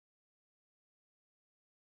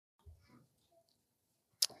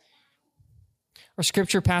Our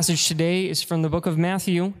scripture passage today is from the book of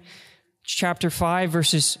Matthew, chapter 5,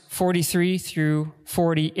 verses 43 through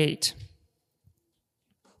 48.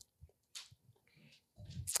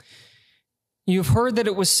 You have heard that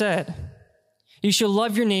it was said, "You shall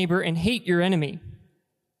love your neighbor and hate your enemy."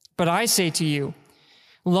 But I say to you,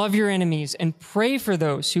 love your enemies and pray for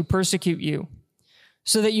those who persecute you,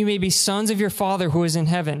 so that you may be sons of your Father who is in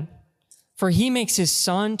heaven. For he makes his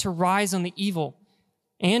sun to rise on the evil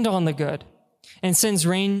and on the good, and sends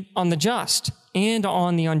rain on the just and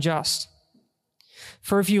on the unjust.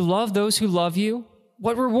 For if you love those who love you,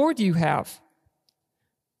 what reward do you have?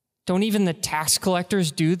 Don't even the tax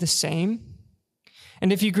collectors do the same?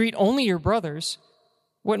 And if you greet only your brothers,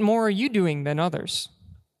 what more are you doing than others?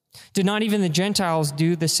 Do not even the Gentiles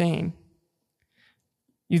do the same?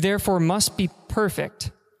 You therefore must be perfect,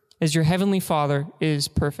 as your heavenly Father is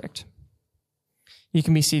perfect. You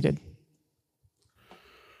can be seated.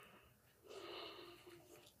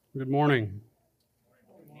 Good morning.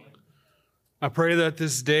 I pray that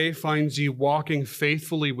this day finds you walking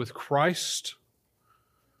faithfully with Christ,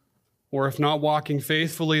 or if not walking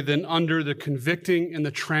faithfully, then under the convicting and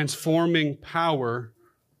the transforming power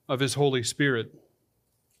of His Holy Spirit.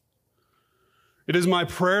 It is my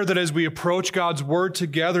prayer that as we approach God's Word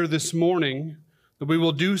together this morning, that we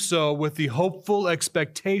will do so with the hopeful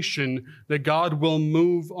expectation that God will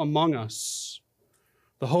move among us.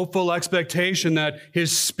 The hopeful expectation that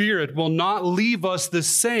His Spirit will not leave us the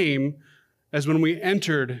same as when we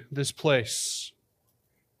entered this place.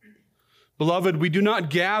 Beloved, we do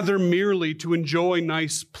not gather merely to enjoy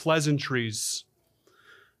nice pleasantries.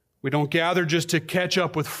 We don't gather just to catch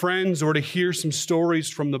up with friends or to hear some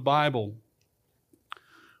stories from the Bible.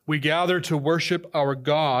 We gather to worship our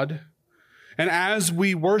God. And as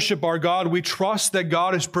we worship our God, we trust that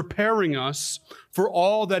God is preparing us for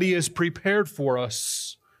all that He has prepared for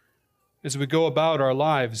us as we go about our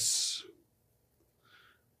lives.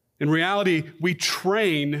 In reality, we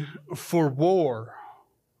train for war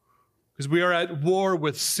because we are at war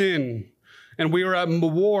with sin, and we are at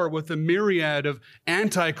war with a myriad of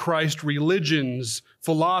antichrist religions,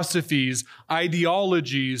 philosophies,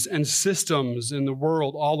 ideologies, and systems in the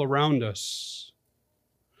world all around us.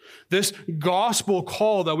 This gospel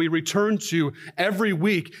call that we return to every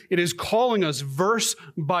week, it is calling us verse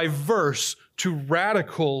by verse to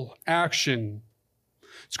radical action.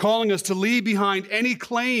 It's calling us to leave behind any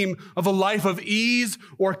claim of a life of ease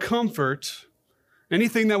or comfort,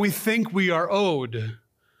 anything that we think we are owed,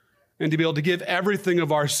 and to be able to give everything of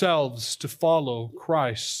ourselves to follow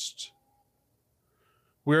Christ.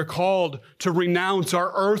 We are called to renounce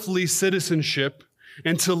our earthly citizenship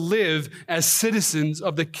and to live as citizens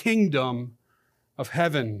of the kingdom of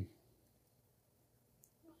heaven.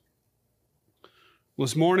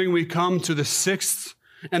 This morning we come to the sixth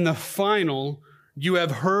and the final "you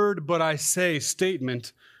have heard, but I say"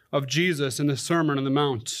 statement of Jesus in the Sermon on the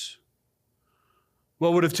Mount.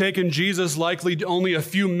 What would have taken Jesus likely only a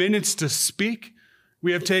few minutes to speak,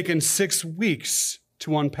 we have taken 6 weeks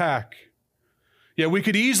to unpack. Yet we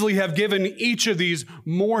could easily have given each of these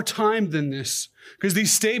more time than this, because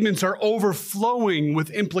these statements are overflowing with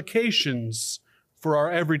implications for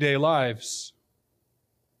our everyday lives.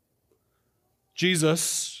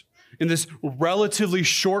 Jesus, in this relatively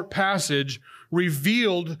short passage,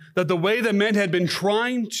 revealed that the way that men had been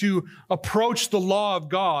trying to approach the law of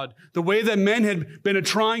God, the way that men had been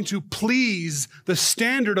trying to please the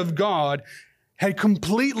standard of God, had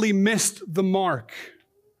completely missed the mark.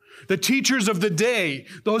 The teachers of the day,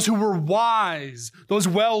 those who were wise, those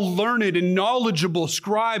well-learned and knowledgeable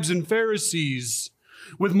scribes and Pharisees,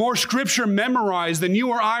 with more scripture memorized than you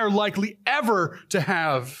or I are likely ever to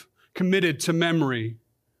have committed to memory.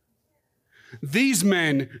 These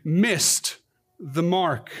men missed the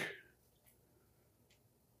mark.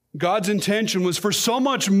 God's intention was for so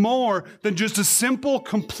much more than just a simple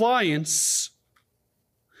compliance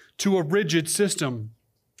to a rigid system.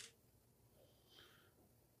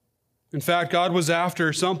 In fact, God was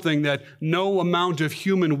after something that no amount of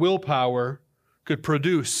human willpower could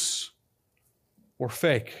produce or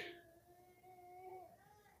fake.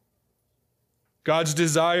 God's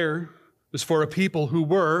desire was for a people who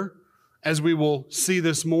were, as we will see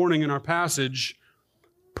this morning in our passage,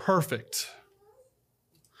 perfect.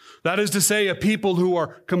 That is to say, a people who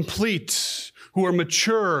are complete, who are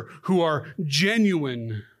mature, who are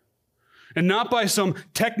genuine, and not by some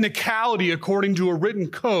technicality according to a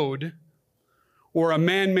written code or a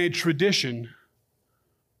man-made tradition,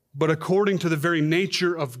 but according to the very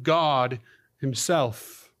nature of God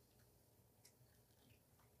Himself.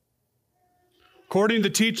 According to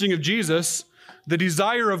the teaching of Jesus, the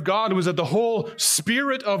desire of God was that the whole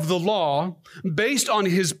spirit of the law, based on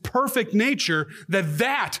his perfect nature,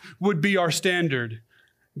 that would be our standard.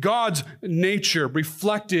 God's nature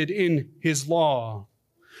reflected in his law.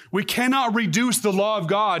 We cannot reduce the law of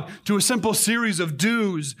God to a simple series of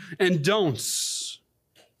do's and don'ts.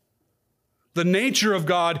 The nature of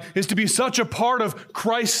God is to be such a part of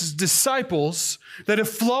Christ's disciples that it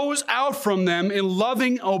flows out from them in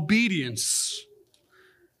loving obedience,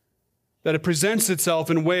 that it presents itself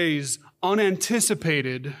in ways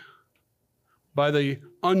unanticipated by the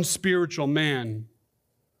unspiritual man.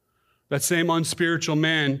 That same unspiritual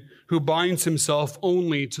man who binds himself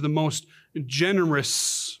only to the most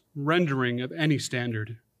generous rendering of any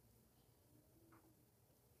standard.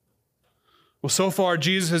 Well, so far,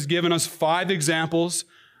 Jesus has given us 5 examples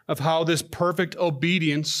of how this perfect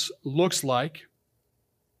obedience looks like,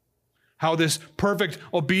 how this perfect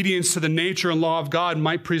obedience to the nature and law of God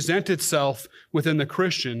might present itself within the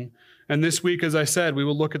Christian. And this week, as I said, we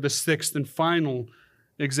will look at the 6th and final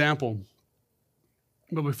example.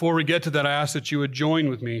 But before we get to that, I ask that you would join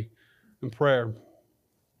with me in prayer.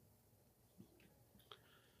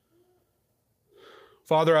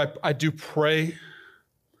 Father, I do pray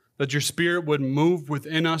that your Spirit would move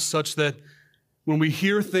within us such that when we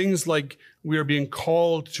hear things like we are being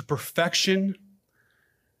called to perfection,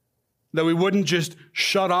 that we wouldn't just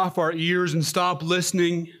shut off our ears and stop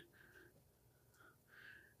listening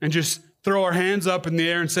and just throw our hands up in the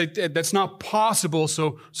air and say, that's not possible,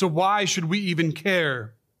 so why should we even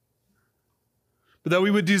care? But that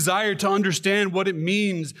we would desire to understand what it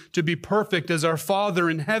means to be perfect as our Father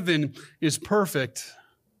in heaven is perfect.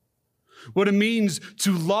 What it means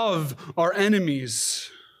to love our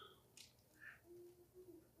enemies.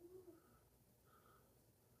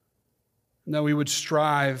 And that we would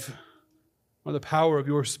strive by the power of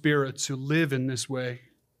your Spirit to live in this way,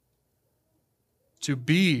 to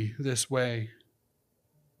be this way,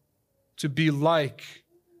 to be like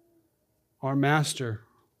our Master.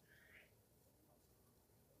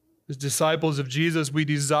 As disciples of Jesus, we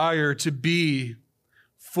desire to be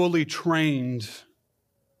fully trained,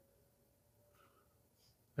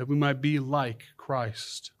 that we might be like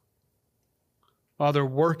Christ. Father,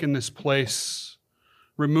 work in this place.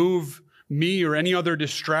 Remove me or any other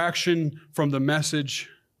distraction from the message.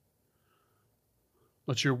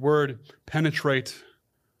 Let your word penetrate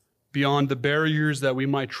beyond the barriers that we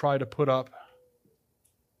might try to put up.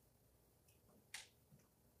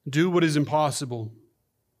 Do what is impossible.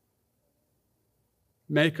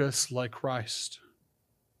 Make us like Christ.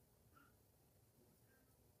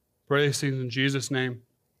 Pray these things in Jesus' name.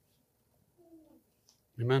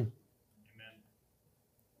 Amen.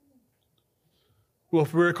 Well,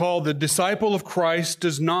 if we recall, the disciple of Christ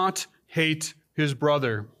does not hate his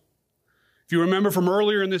brother. If you remember from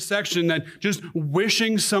earlier in this section that just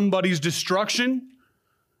wishing somebody's destruction,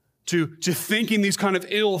 to thinking these kind of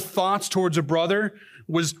ill thoughts towards a brother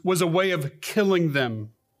was a way of killing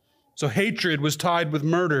them. So hatred was tied with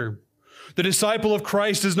murder. The disciple of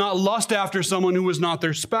Christ does not lust after someone who was not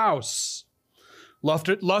their spouse.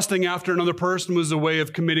 Lusting after another person was a way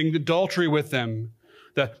of committing adultery with them.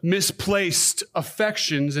 The misplaced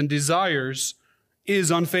affections and desires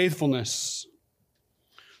is unfaithfulness.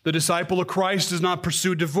 The disciple of Christ does not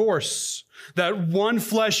pursue divorce. That one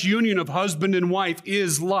flesh union of husband and wife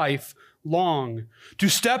is lifelong. To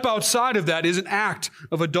step outside of that is an act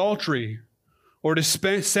of adultery. Or to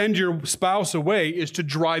send your spouse away is to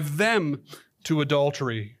drive them to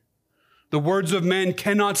adultery. The words of men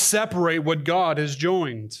cannot separate what God has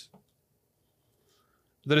joined.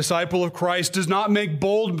 The disciple of Christ does not make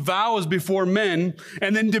bold vows before men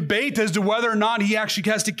and then debate as to whether or not he actually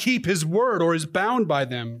has to keep his word or is bound by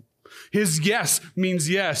them. His yes means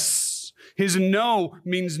yes. His no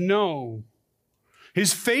means no.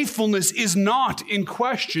 His faithfulness is not in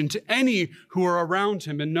question to any who are around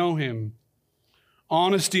him and know him.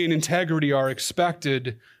 Honesty and integrity are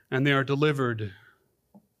expected and they are delivered.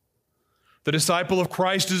 The disciple of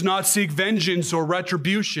Christ does not seek vengeance or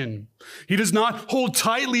retribution. He does not hold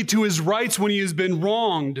tightly to his rights when he has been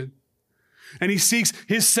wronged. And he seeks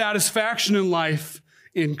his satisfaction in life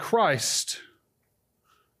in Christ,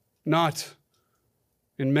 not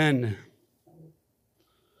in men.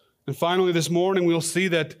 And finally, this morning, we'll see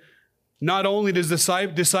that not only does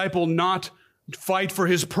the disciple not fight for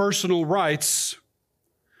his personal rights,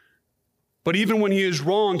 but even when he is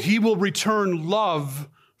wronged, he will return love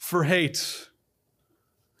for hate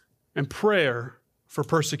and prayer for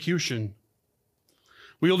persecution.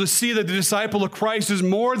 We will just see that the disciple of Christ is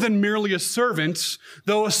more than merely a servant,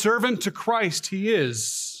 though a servant to Christ he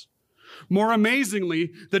is. More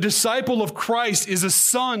amazingly, the disciple of Christ is a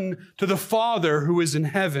son to the Father who is in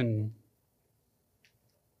heaven.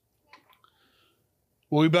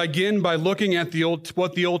 Well, we begin by looking at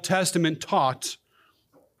what the Old Testament taught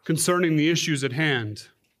concerning the issues at hand.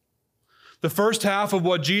 The first half of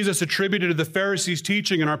what Jesus attributed to the Pharisees'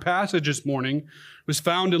 teaching in our passage this morning was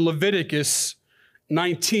found in Leviticus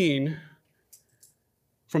 19,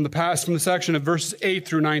 from the section of verses 8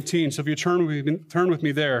 through 19. So if you turn with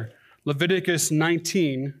me there, Leviticus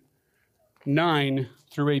 19, 9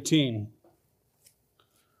 through 18.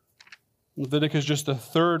 Leviticus is just the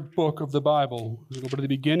third book of the Bible. We'll go to the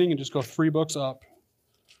beginning and just go 3 books up.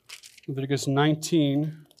 Leviticus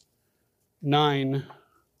 19, 9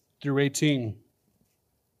 through 18.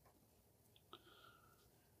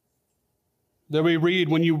 There we read,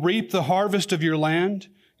 "When you reap the harvest of your land,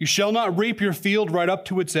 you shall not reap your field right up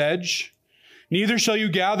to its edge, neither shall you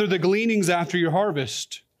gather the gleanings after your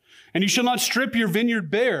harvest. And you shall not strip your vineyard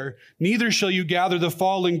bare, neither shall you gather the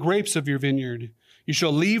fallen grapes of your vineyard. You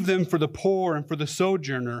shall leave them for the poor and for the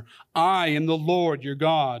sojourner. I am the Lord your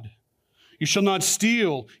God. You shall not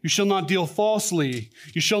steal. You shall not deal falsely.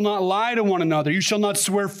 You shall not lie to one another. You shall not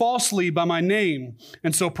swear falsely by my name,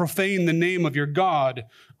 and so profane the name of your God.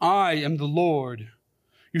 I am the Lord.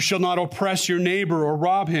 You shall not oppress your neighbor or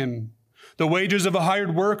rob him. The wages of a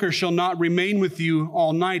hired worker shall not remain with you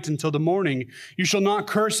all night until the morning. You shall not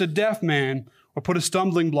curse a deaf man or put a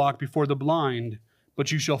stumbling block before the blind,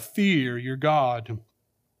 but you shall fear your God.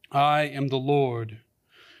 I am the Lord.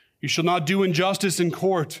 You shall not do injustice in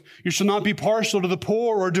court. You shall not be partial to the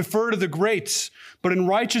poor or defer to the great, but in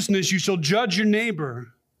righteousness you shall judge your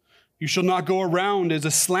neighbor. You shall not go around as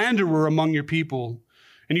a slanderer among your people,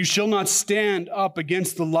 and you shall not stand up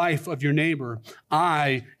against the life of your neighbor.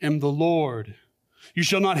 I am the Lord. You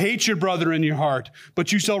shall not hate your brother in your heart,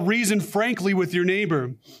 but you shall reason frankly with your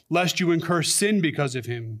neighbor, lest you incur sin because of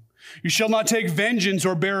him. You shall not take vengeance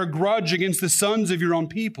or bear a grudge against the sons of your own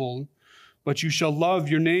people, but you shall love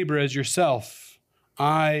your neighbor as yourself.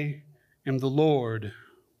 I am the Lord."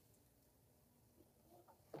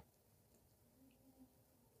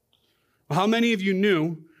 How many of you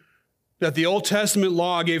knew that the Old Testament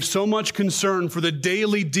law gave so much concern for the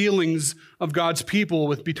daily dealings of God's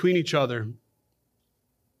people between each other?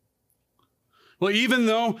 Well, even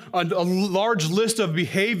though a large list of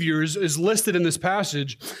behaviors is listed in this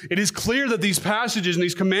passage, it is clear that these passages and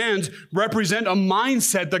these commands represent a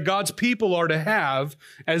mindset that God's people are to have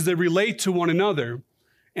as they relate to one another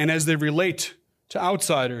and as they relate to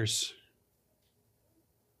outsiders.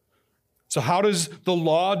 So how does the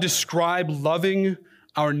law describe loving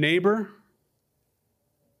our neighbor?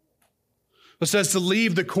 It says to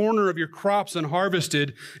leave the corner of your crops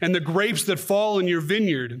unharvested and the grapes that fall in your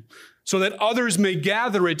vineyard, so that others may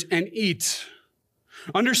gather it and eat.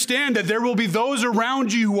 Understand that there will be those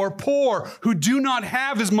around you who are poor, who do not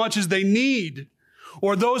have as much as they need,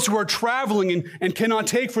 or those who are traveling and cannot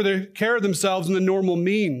take care of themselves in the normal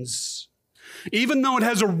means. Even though it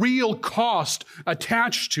has a real cost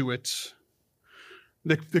attached to it,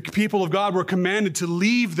 the people of God were commanded to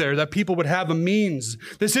leave there, that people would have a means.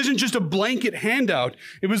 This isn't just a blanket handout.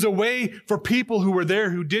 It was a way for people who were there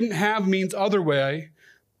who didn't have means other way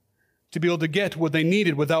to be able to get what they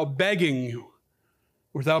needed without begging,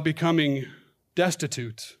 without becoming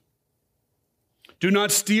destitute. Do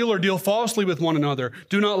not steal or deal falsely with one another.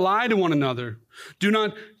 Do not lie to one another. Do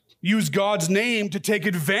not use God's name to take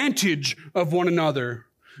advantage of one another.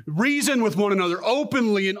 Reason with one another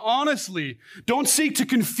openly and honestly. Don't seek to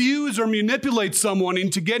confuse or manipulate someone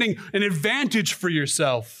into getting an advantage for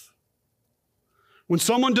yourself. When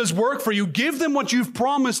someone does work for you, give them what you've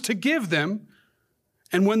promised to give them.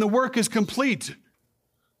 And when the work is complete,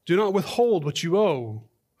 do not withhold what you owe.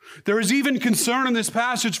 There is even concern in this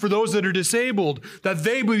passage for those that are disabled, that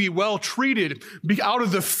they will be well treated, be out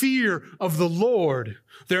of the fear of the Lord.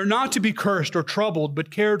 They are not to be cursed or troubled,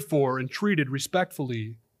 but cared for and treated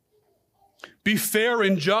respectfully. Be fair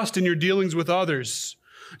and just in your dealings with others.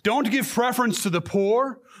 Don't give preference to the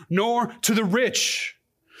poor, nor to the rich.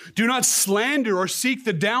 Do not slander or seek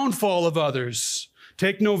the downfall of others.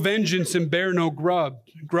 Take no vengeance and bear no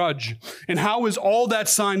grudge. And how is all that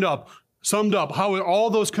summed up? How are all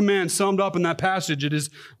those commands summed up in that passage? It is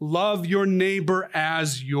love your neighbor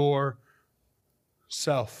as yourself.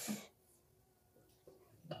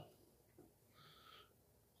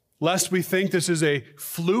 Lest we think this is a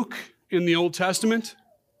fluke in the Old Testament,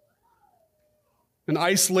 an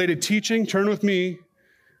isolated teaching, turn with me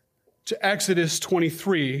to Exodus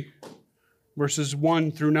 23, verses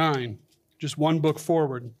 1 through 9. Just one book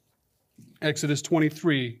forward. Exodus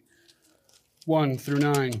 23, 1 through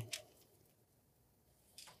 9.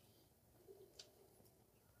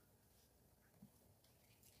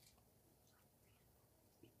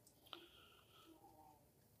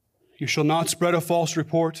 You shall not spread a false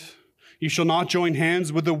report. You shall not join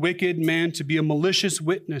hands with a wicked man to be a malicious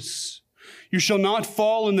witness. You shall not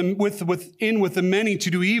fall in with the many to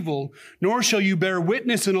do evil, nor shall you bear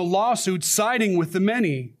witness in a lawsuit siding with the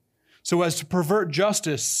many, so as to pervert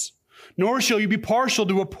justice. Nor shall you be partial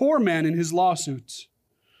to a poor man in his lawsuit.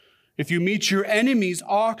 If you meet your enemy's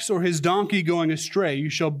ox or his donkey going astray, you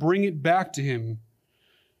shall bring it back to him.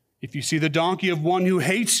 If you see the donkey of one who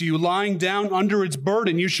hates you lying down under its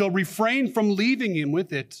burden, you shall refrain from leaving him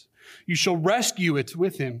with it. You shall rescue it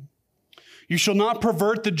with him. You shall not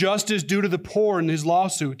pervert the justice due to the poor in his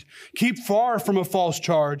lawsuit. Keep far from a false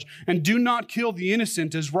charge, and do not kill the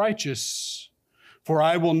innocent as righteous. For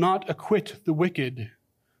I will not acquit the wicked.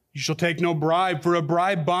 You shall take no bribe, for a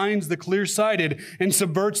bribe binds the clear-sighted and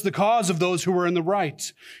subverts the cause of those who are in the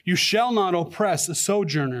right. You shall not oppress a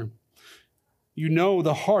sojourner. You know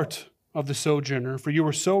the heart of the sojourner, for you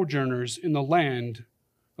are sojourners in the land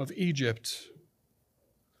of Egypt.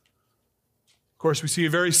 Of course, we see a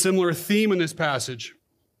very similar theme in this passage.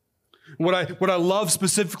 What I love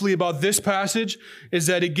specifically about this passage is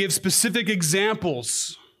that it gives specific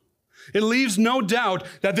examples. It leaves no doubt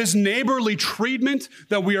that this neighborly treatment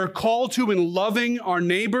that we are called to in loving our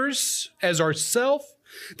neighbors as ourselves,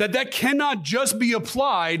 that cannot just be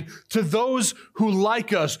applied to those who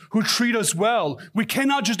like us, who treat us well. We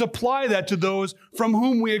cannot just apply that to those from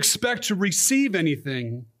whom we expect to receive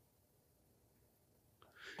anything.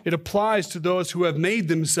 It applies to those who have made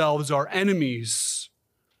themselves our enemies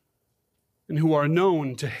and who are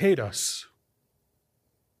known to hate us.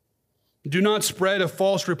 Do not spread a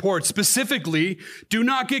false report. Specifically, do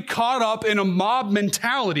not get caught up in a mob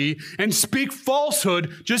mentality and speak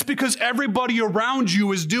falsehood just because everybody around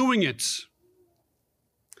you is doing it.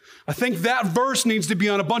 I think that verse needs to be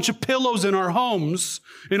on a bunch of pillows in our homes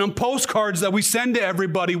and on postcards that we send to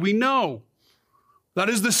everybody we know. That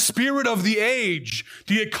is the spirit of the age,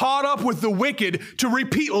 to get caught up with the wicked, to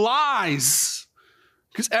repeat lies,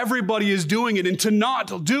 because everybody is doing it, and to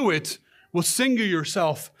not do it will single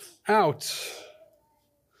yourself out.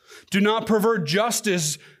 Do not pervert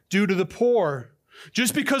justice due to the poor.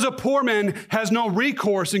 Just because a poor man has no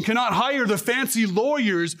recourse and cannot hire the fancy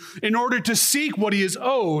lawyers in order to seek what he is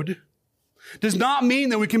owed, does not mean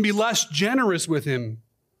that we can be less generous with him.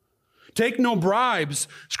 Take no bribes.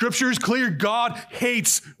 Scripture is clear. God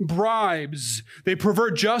hates bribes. They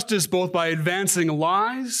pervert justice both by advancing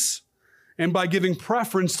lies and by giving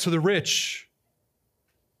preference to the rich.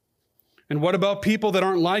 And what about people that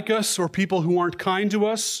aren't like us or people who aren't kind to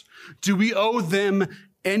us? Do we owe them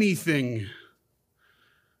anything?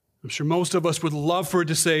 I'm sure most of us would love for it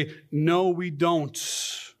to say, no, we don't.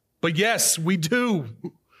 But yes, we do.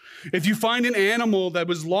 If you find an animal that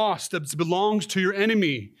was lost, that belongs to your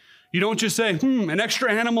enemy, you don't just say, an extra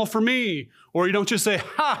animal for me. Or you don't just say,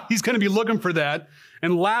 he's going to be looking for that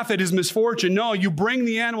and laugh at his misfortune. No, you bring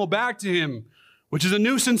the animal back to him, which is a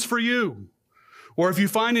nuisance for you. Or if you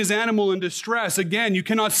find his animal in distress, again, you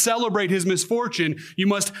cannot celebrate his misfortune. You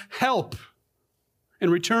must help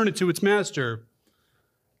and return it to its master.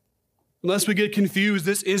 Unless we get confused,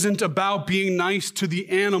 this isn't about being nice to the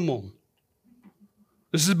animal.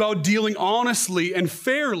 This is about dealing honestly and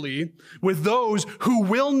fairly with those who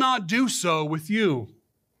will not do so with you.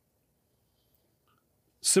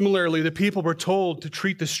 Similarly, the people were told to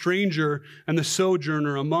treat the stranger and the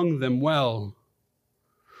sojourner among them well.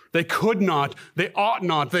 They could not, they ought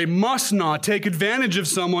not, they must not take advantage of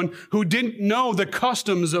someone who didn't know the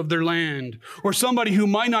customs of their land, or somebody who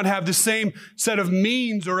might not have the same set of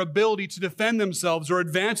means or ability to defend themselves or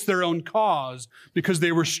advance their own cause because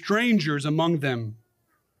they were strangers among them.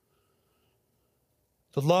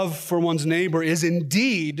 The love for one's neighbor is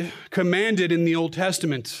indeed commanded in the Old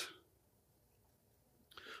Testament,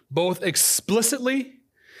 both explicitly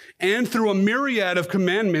and through a myriad of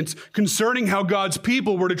commandments concerning how God's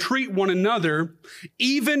people were to treat one another,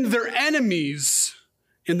 even their enemies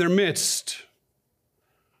in their midst.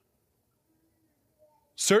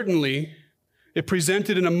 Certainly, it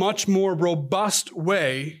presented in a much more robust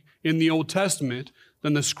way in the Old Testament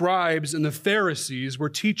than the scribes and the Pharisees were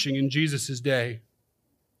teaching in Jesus' day.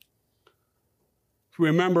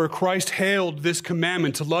 Remember, Christ hailed this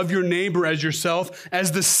commandment to love your neighbor as yourself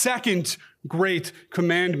as the second great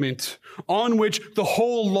commandment on which the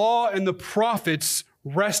whole law and the prophets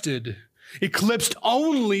rested, eclipsed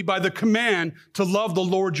only by the command to love the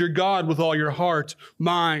Lord your God with all your heart,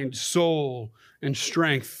 mind, soul, and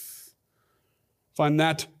strength. Find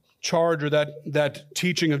that charge or that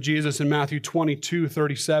teaching of Jesus in Matthew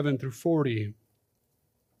 22:37 through 40.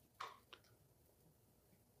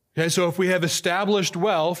 Okay, so if we have established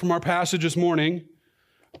well from our passage this morning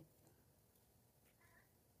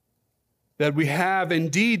that we have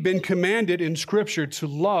indeed been commanded in Scripture to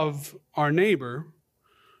love our neighbor,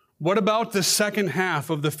 what about the second half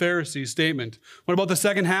of the Pharisee statement? What about the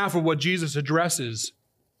second half of what Jesus addresses?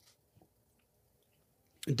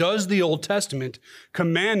 Does the Old Testament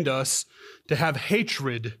command us to have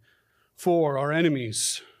hatred for our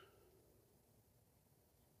enemies?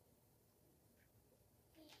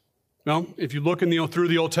 Well, if you look through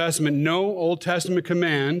the Old Testament, no Old Testament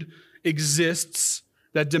command exists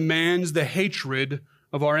that demands the hatred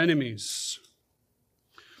of our enemies.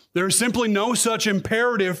 There is simply no such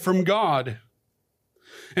imperative from God.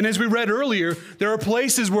 And as we read earlier, there are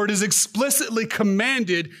places where it is explicitly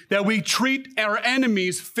commanded that we treat our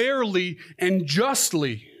enemies fairly and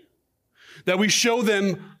justly, that we show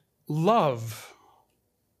them love.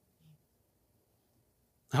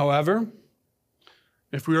 However,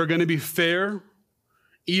 if we are going to be fair,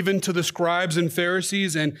 even to the scribes and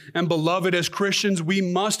Pharisees and beloved as Christians, we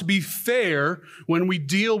must be fair when we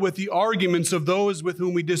deal with the arguments of those with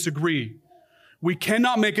whom we disagree. We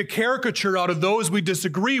cannot make a caricature out of those we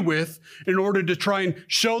disagree with in order to try and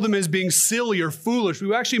show them as being silly or foolish.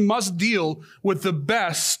 We actually must deal with the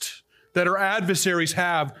best that our adversaries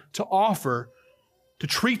have to offer, to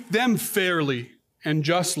treat them fairly and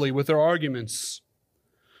justly with their arguments.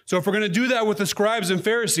 So if we're going to do that with the scribes and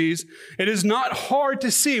Pharisees, it is not hard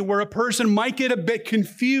to see where a person might get a bit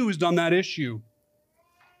confused on that issue.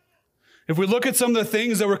 If we look at some of the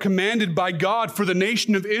things that were commanded by God for the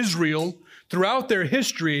nation of Israel throughout their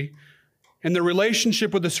history and their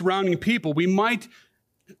relationship with the surrounding people, we might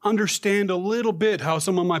understand a little bit how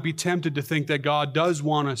someone might be tempted to think that God does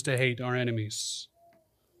want us to hate our enemies.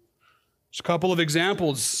 Just a couple of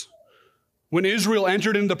examples. When Israel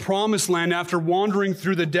entered into the promised land after wandering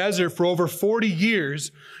through the desert for over 40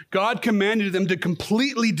 years, God commanded them to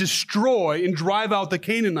completely destroy and drive out the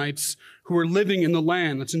Canaanites who were living in the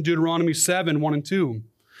land. That's in Deuteronomy 7, 1 and 2.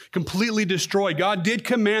 Completely destroy. God did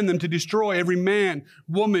command them to destroy every man,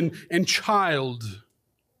 woman, and child.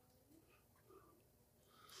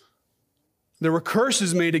 There were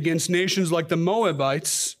curses made against nations like the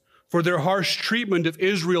Moabites for their harsh treatment of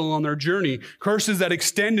Israel on their journey. Curses that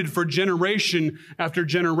extended for generation after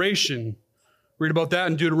generation. Read about that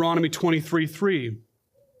in Deuteronomy 23:3.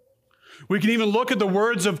 We can even look at the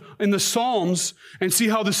words in the Psalms and see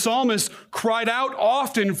how the psalmist cried out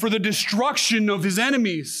often for the destruction of his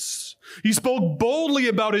enemies. He spoke boldly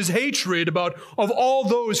about his hatred of all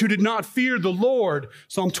those who did not fear the Lord.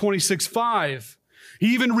 Psalm 26:5.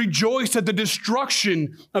 He even rejoiced at the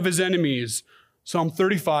destruction of his enemies. Psalm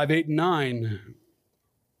 35, 8 and 9.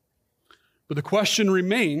 But the question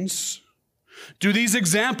remains, do these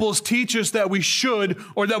examples teach us that we should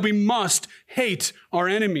or that we must hate our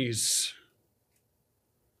enemies?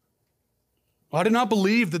 Well, I do not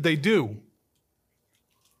believe that they do.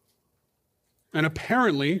 And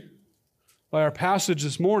apparently, by our passage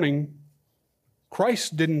this morning,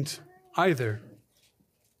 Christ didn't either.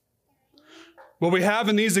 What we have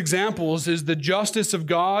in these examples is the justice of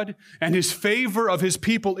God and his favor of his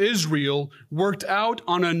people Israel worked out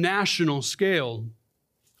on a national scale.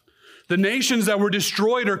 The nations that were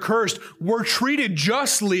destroyed or cursed were treated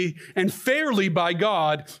justly and fairly by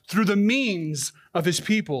God through the means of his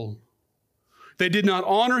people. They did not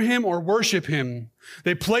honor him or worship him.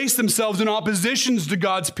 They placed themselves in oppositions to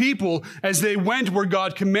God's people as they went where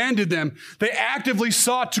God commanded them. They actively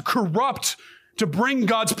sought to bring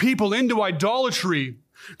God's people into idolatry.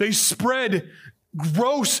 They spread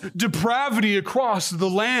gross depravity across the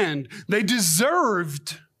land. They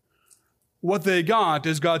deserved what they got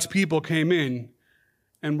as God's people came in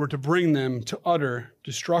and were to bring them to utter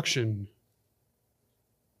destruction.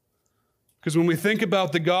 Because when we think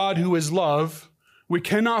about the God who is love, we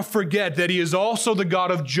cannot forget that he is also the God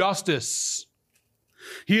of justice.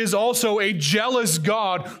 He is also a jealous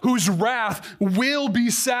God whose wrath will be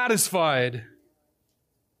satisfied.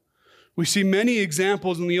 We see many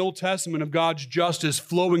examples in the Old Testament of God's justice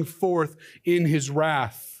flowing forth in his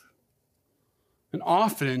wrath. And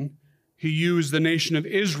often, he used the nation of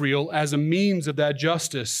Israel as a means of that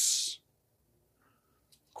justice.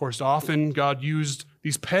 Of course, often God used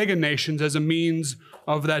these pagan nations as a means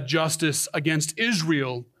of that justice against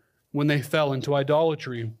Israel when they fell into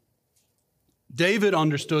idolatry. David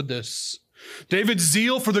understood this. David's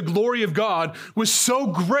zeal for the glory of God was so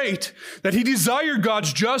great that he desired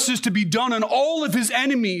God's justice to be done on all of his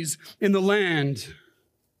enemies in the land.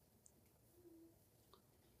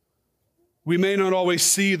 We may not always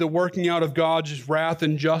see the working out of God's wrath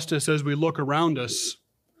and justice as we look around us,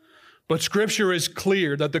 but Scripture is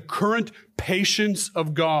clear that the current patience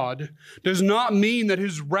of God does not mean that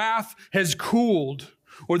his wrath has cooled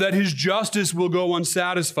or that his justice will go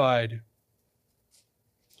unsatisfied.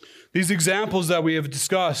 These examples that we have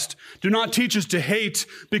discussed do not teach us to hate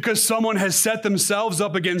because someone has set themselves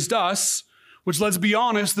up against us, which, let's be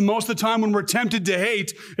honest, the most of the time when we're tempted to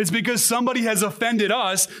hate, it's because somebody has offended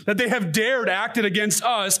us, that they have dared acted against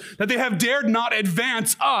us, that they have dared not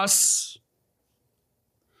advance us.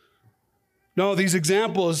 No, these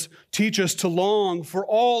examples teach us to long for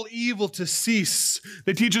all evil to cease.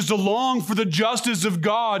 They teach us to long for the justice of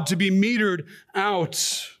God to be metered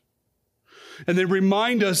out. And they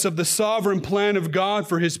remind us of the sovereign plan of God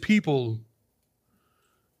for his people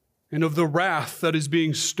and of the wrath that is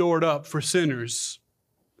being stored up for sinners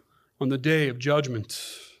on the day of judgment.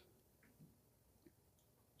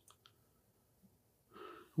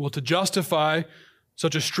 Well, to justify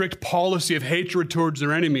such a strict policy of hatred towards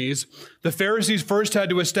their enemies, the Pharisees first had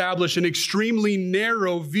to establish an extremely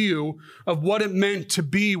narrow view of what it meant to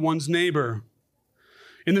be one's neighbor.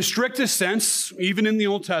 In the strictest sense, even in the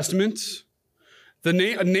Old Testament, a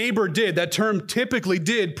neighbor that term typically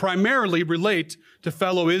did primarily relate to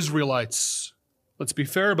fellow Israelites. Let's be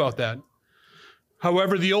fair about that.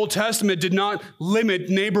 However, the Old Testament did not limit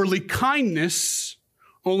neighborly kindness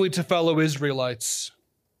only to fellow Israelites.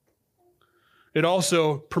 It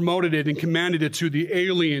also promoted it and commanded it to the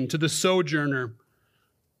alien, to the sojourner.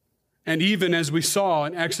 And even as we saw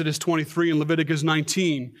in Exodus 23 and Leviticus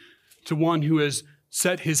 19, to one who has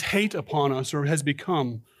set his hate upon us or has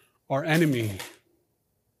become our enemy.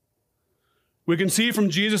 We can see from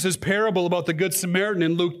Jesus' parable about the Good Samaritan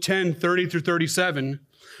in Luke 10, 30 through 37,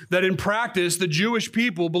 that in practice, the Jewish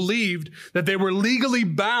people believed that they were legally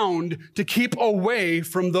bound to keep away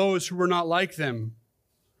from those who were not like them.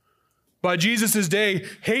 By Jesus' day,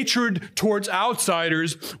 hatred towards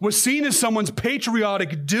outsiders was seen as someone's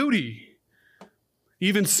patriotic duty,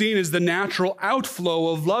 even seen as the natural outflow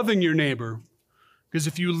of loving your neighbor. Because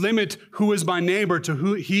if you limit who is my neighbor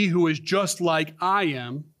to he who is just like I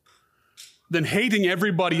am, then hating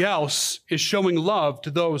everybody else is showing love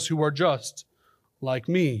to those who are just like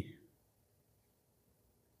me.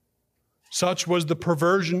 Such was the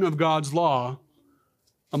perversion of God's law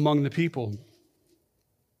among the people.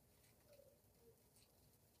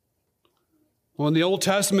 When the Old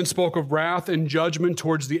Testament spoke of wrath and judgment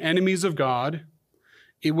towards the enemies of God,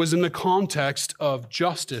 it was in the context of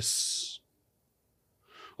justice.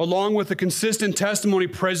 Along with the consistent testimony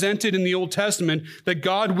presented in the Old Testament that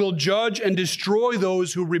God will judge and destroy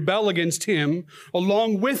those who rebel against him,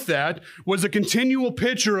 along with that was a continual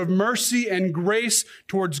picture of mercy and grace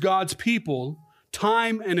towards God's people,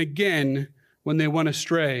 time and again when they went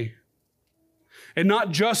astray. And not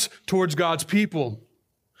just towards God's people.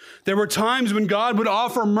 There were times when God would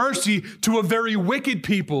offer mercy to a very wicked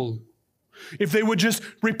people. If they would just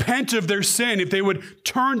repent of their sin, if they would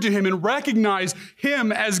turn to him and recognize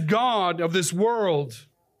him as God of this world.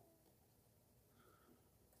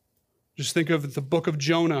 Just think of the book of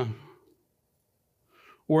Jonah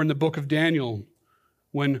or in the book of Daniel,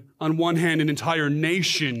 when on one hand an entire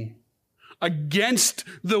nation, against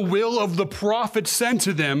the will of the prophet sent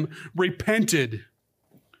to them, repented.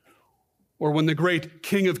 Or when the great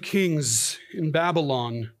King of Kings in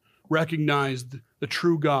Babylon recognized the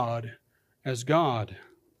true God as God.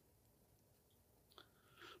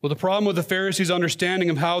 Well, the problem with the Pharisees' understanding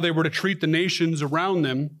of how they were to treat the nations around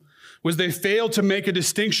them was they failed to make a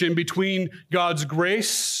distinction between God's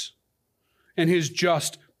grace and his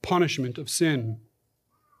just punishment of sin.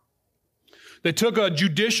 They took a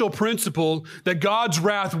judicial principle that God's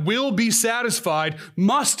wrath will be satisfied,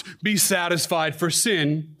 must be satisfied for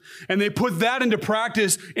sin, and they put that into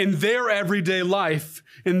practice in their everyday life,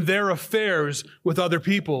 in their affairs with other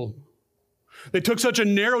people. They took such a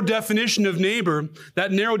narrow definition of neighbor,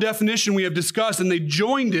 that narrow definition we have discussed, and they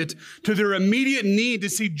joined it to their immediate need to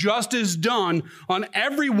see justice done on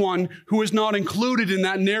everyone who is not included in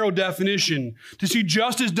that narrow definition, to see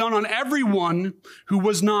justice done on everyone who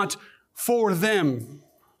was not for them.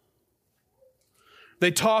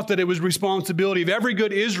 They taught that it was responsibility of every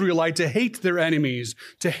good Israelite to hate their enemies,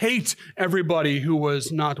 to hate everybody who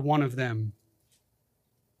was not one of them.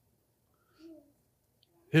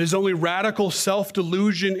 It is only radical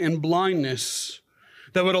self-delusion and blindness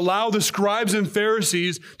that would allow the scribes and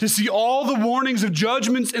Pharisees to see all the warnings of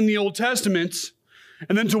judgments in the Old Testament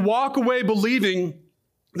and then to walk away believing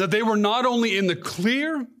that they were not only in the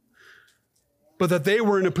clear, but that they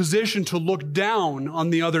were in a position to look down on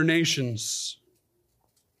the other nations.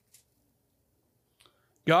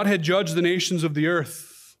 God had judged the nations of the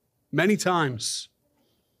earth many times.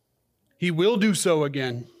 He will do so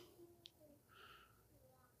again.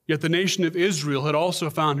 Yet the nation of Israel had also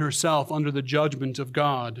found herself under the judgment of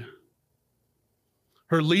God.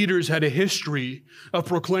 Her leaders had a history of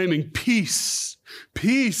proclaiming peace,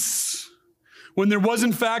 peace. When there was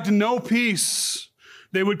in fact no peace,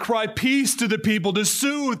 they would cry peace to the people, to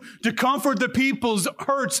soothe, to comfort the people's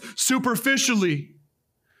hurts superficially.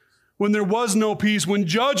 When there was no peace, when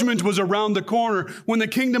judgment was around the corner, when the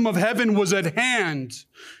kingdom of heaven was at hand,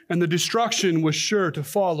 and the destruction was sure to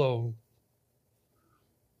follow.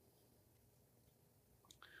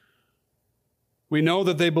 We know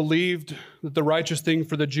that they believed that the righteous thing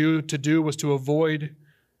for the Jew to do was to avoid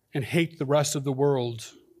and hate the rest of the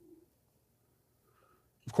world.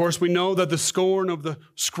 Of course, we know that the scorn of the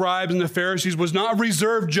scribes and the Pharisees was not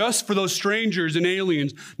reserved just for those strangers and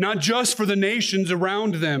aliens, not just for the nations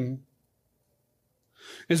around them.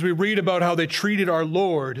 As we read about how they treated our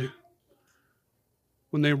Lord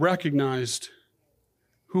when they recognized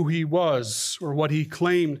who he was or what he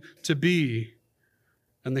claimed to be,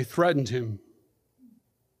 and they threatened him.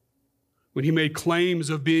 When he made claims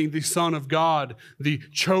of being the Son of God, the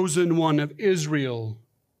chosen one of Israel,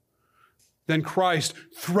 then Christ,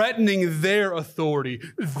 threatening their authority,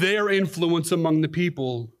 their influence among the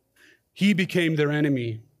people, he became their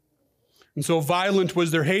enemy. And so violent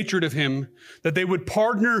was their hatred of him that they would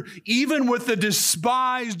partner even with the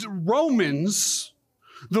despised Romans,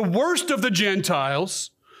 the worst of the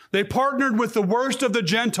Gentiles. They partnered with the worst of the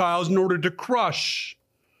Gentiles in order to crush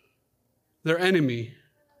their enemy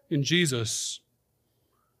in Jesus.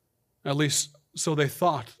 At least so they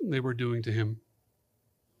thought they were doing to him.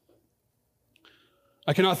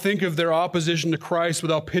 I cannot think of their opposition to Christ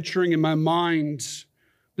without picturing in my mind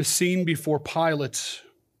the scene before Pilate.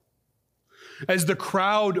 As the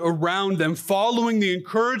crowd around them, following the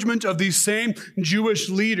encouragement of these same Jewish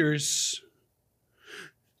leaders,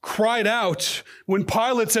 cried out when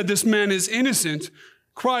Pilate said this man is innocent,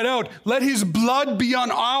 cried out, "Let his blood be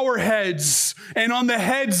on our heads and on the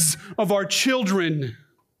heads of our children."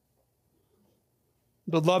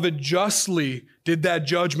 Beloved, justly did that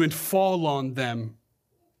judgment fall on them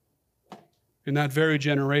in that very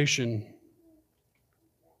generation.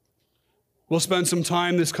 We'll spend some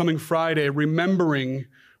time this coming Friday remembering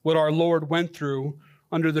what our Lord went through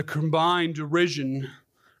under the combined derision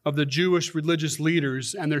of the Jewish religious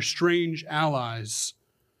leaders and their strange allies,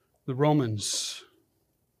 the Romans.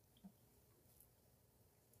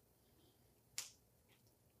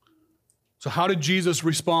 So how did Jesus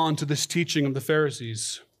respond to this teaching of the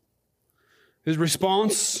Pharisees? His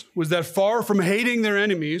response was that far from hating their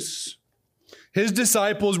enemies, his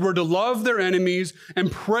disciples were to love their enemies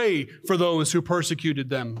and pray for those who persecuted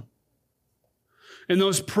them. And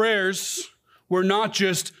those prayers were not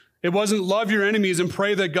just, it wasn't love your enemies and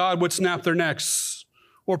pray that God would snap their necks,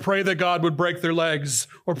 or pray that God would break their legs,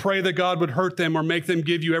 or pray that God would hurt them or make them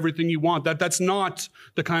give you everything you want. That's not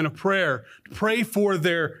the kind of prayer. Pray for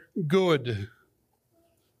their good.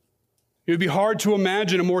 It would be hard to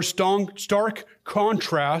imagine a more stark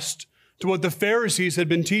contrast to what the Pharisees had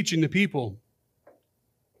been teaching the people.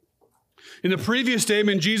 In the previous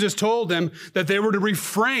statement, Jesus told them that they were to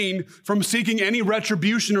refrain from seeking any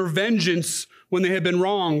retribution or vengeance when they had been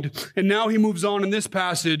wronged. And now he moves on in this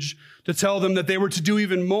passage to tell them that they were to do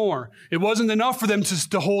even more. It wasn't enough for them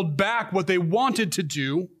to hold back what they wanted to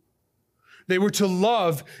do. They were to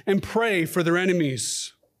love and pray for their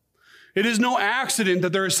enemies. It is no accident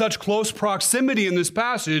that there is such close proximity in this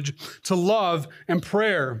passage to love and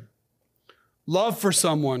prayer. Love for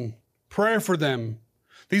someone, prayer for them.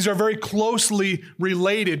 These are very closely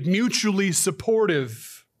related, mutually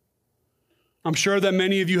supportive. I'm sure that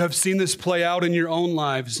many of you have seen this play out in your own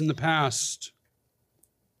lives in the past.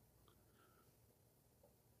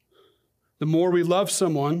 The more we love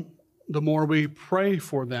someone, the more we pray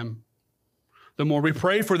for them. The more we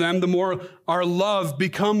pray for them, the more our love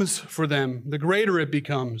becomes for them, the greater it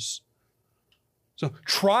becomes. So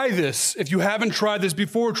try this. If you haven't tried this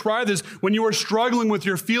before, try this when you are struggling with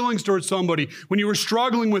your feelings towards somebody, when you are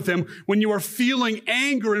struggling with them, when you are feeling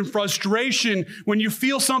anger and frustration, when you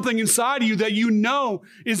feel something inside of you that you know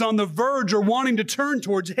is on the verge or wanting to turn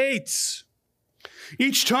towards hate.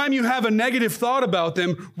 Each time you have a negative thought about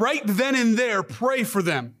them, right then and there, pray for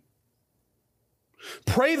them.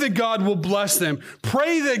 Pray that God will bless them.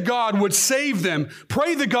 Pray that God would save them.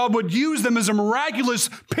 Pray that God would use them as a miraculous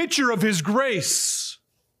picture of his grace.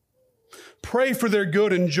 Pray for their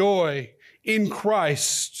good and joy in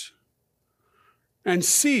Christ. And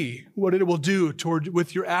see what it will do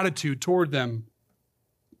with your attitude toward them.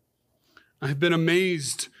 I've been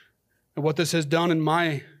amazed at what this has done in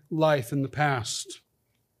my life in the past.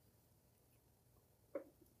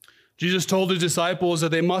 Jesus told his disciples that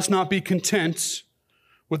they must not be content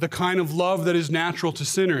with the kind of love that is natural to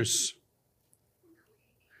sinners.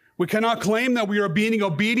 We cannot claim that we are being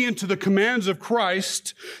obedient to the commands of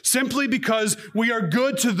Christ simply because we are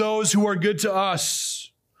good to those who are good to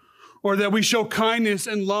us, or that we show kindness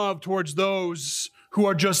and love towards those who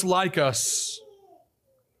are just like us.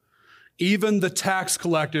 Even the tax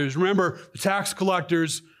collectors, remember, the tax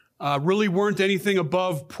collectors really weren't anything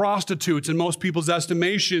above prostitutes in most people's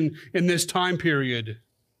estimation in this time period.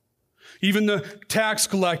 Even the tax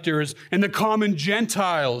collectors and the common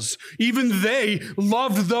Gentiles, even they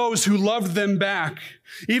loved those who loved them back.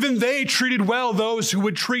 Even they treated well those who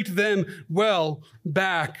would treat them well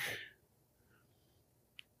back.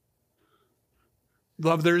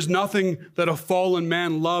 Love, there is nothing that a fallen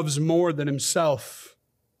man loves more than himself.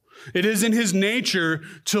 It is in his nature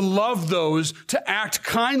to love those, to act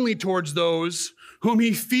kindly towards those whom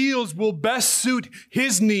he feels will best suit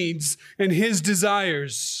his needs and his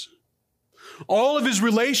desires. All of his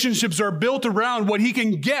relationships are built around what he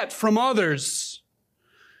can get from others,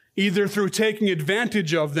 either through taking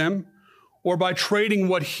advantage of them or by trading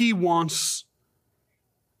what he wants,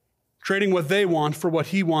 trading what they want for what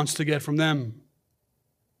he wants to get from them.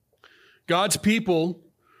 God's people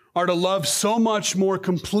are to love so much more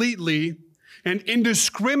completely and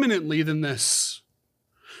indiscriminately than this.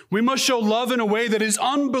 We must show love in a way that is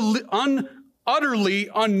utterly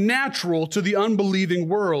unnatural to the unbelieving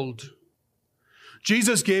world.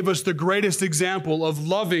 Jesus gave us the greatest example of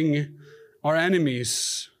loving our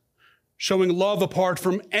enemies, showing love apart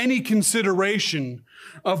from any consideration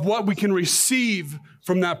of what we can receive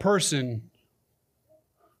from that person.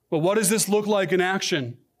 But what does this look like in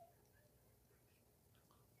action?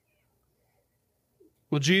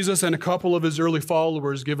 Well, Jesus and a couple of his early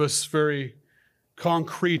followers give us very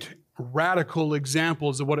concrete, radical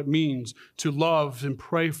examples of what it means to love and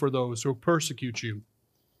pray for those who persecute you.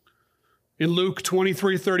 In Luke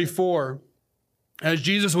 23:34, as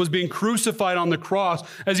Jesus was being crucified on the cross,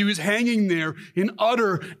 as he was hanging there in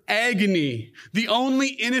utter agony, the only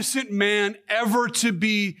innocent man ever to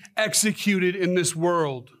be executed in this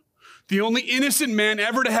world, the only innocent man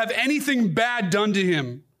ever to have anything bad done to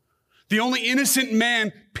him, the only innocent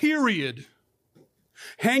man, period,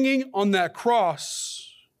 hanging on that cross.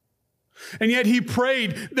 And yet he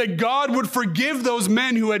prayed that God would forgive those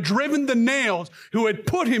men who had driven the nails, who had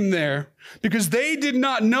put him there, because they did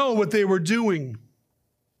not know what they were doing.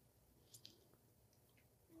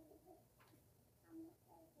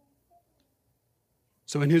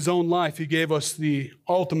 So in his own life, he gave us the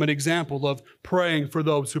ultimate example of praying for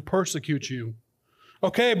those who persecute you.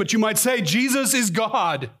 Okay, but you might say, Jesus is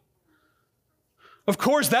God. Of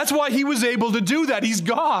course, that's why he was able to do that. He's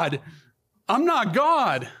God. I'm not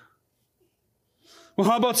God. Well,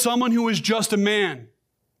 how about someone who is just a man?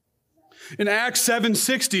 In Acts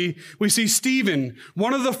 7:60, we see Stephen,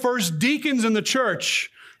 one of the first deacons in the church,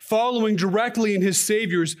 following directly in his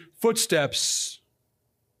Savior's footsteps,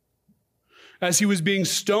 as he was being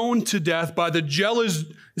stoned to death by the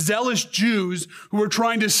zealous Jews who were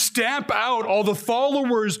trying to stamp out all the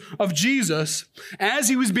followers of Jesus. As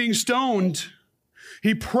he was being stoned,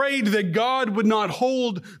 he prayed that God would not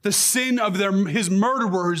hold the sin of his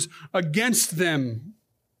murderers against them,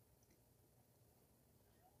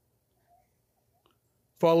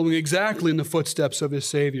 following exactly in the footsteps of his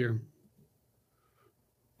Savior.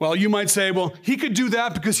 Well, you might say, well, he could do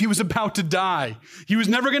that because he was about to die. He was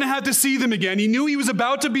never going to have to see them again. He knew he was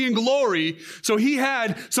about to be in glory, so he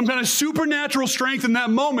had some kind of supernatural strength in that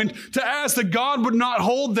moment to ask that God would not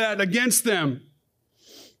hold that against them.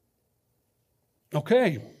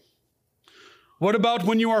 Okay. What about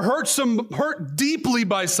when you are hurt deeply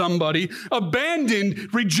by somebody,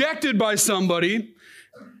 abandoned, rejected by somebody,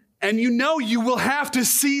 and you know you will have to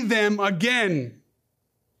see them again?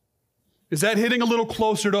 Is that hitting a little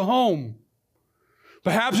closer to home?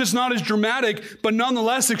 Perhaps it's not as dramatic, but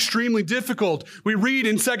nonetheless extremely difficult. We read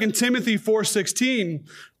in 2 Timothy 4:16,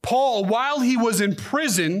 Paul, while he was in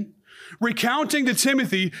prison, recounting to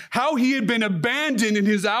Timothy how he had been abandoned in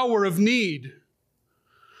his hour of need,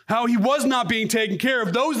 how he was not being taken care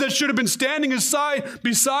of. Those that should have been standing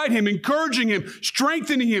beside him, encouraging him,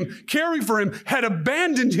 strengthening him, caring for him, had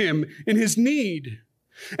abandoned him in his need.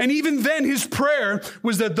 And even then, his prayer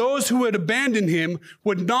was that those who had abandoned him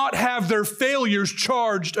would not have their failures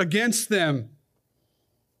charged against them.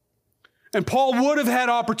 And Paul would have had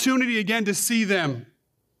opportunity again to see them.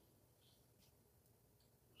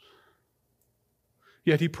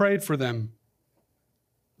 Yet he prayed for them.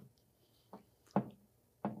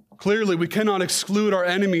 Clearly, we cannot exclude our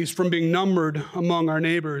enemies from being numbered among our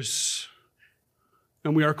neighbors,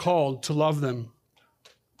 and we are called to love them.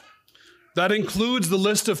 That includes the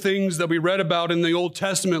list of things that we read about in the Old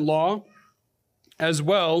Testament law, as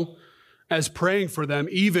well as praying for them,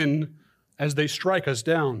 even as they strike us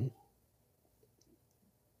down.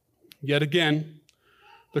 Yet again,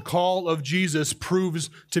 the call of Jesus proves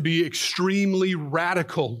to be extremely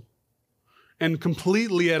radical and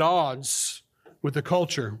completely at odds with the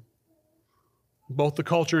culture, both the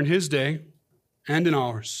culture in his day and in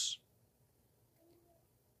ours.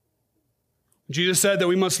 Jesus said that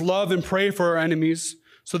we must love and pray for our enemies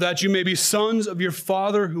so that you may be sons of your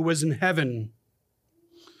Father who is in heaven.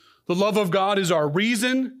 The love of God is our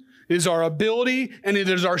reason, it is our ability, and it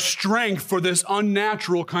is our strength for this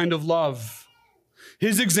unnatural kind of love.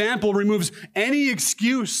 His example removes any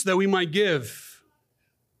excuse that we might give.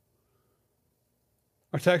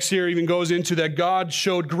 Our text here even goes into that God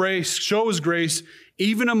shows grace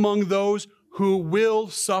even among those who will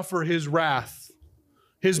suffer his wrath.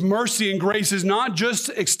 His mercy and grace is not just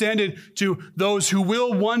extended to those who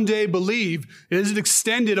will one day believe. It is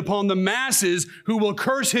extended upon the masses who will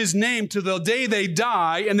curse his name to the day they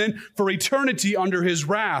die and then for eternity under his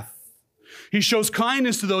wrath. He shows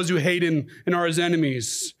kindness to those who hate him and are his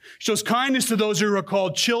enemies. He shows kindness to those who are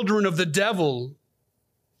called children of the devil.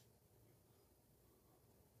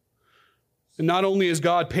 And not only is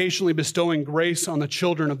God patiently bestowing grace on the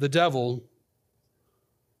children of the devil,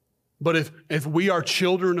 but if we are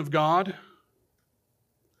children of God,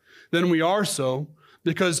 then we are so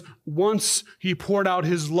because once he poured out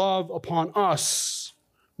his love upon us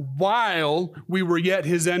while we were yet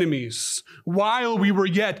his enemies, while we were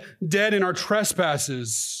yet dead in our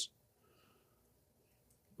trespasses.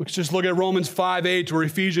 Let's just look at Romans 5:8 or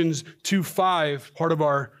Ephesians 2:5, part of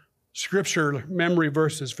our scripture memory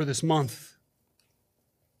verses for this month.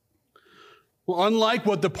 Well, unlike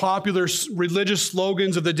what the popular religious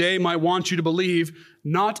slogans of the day might want you to believe,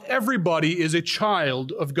 not everybody is a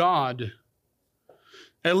child of God.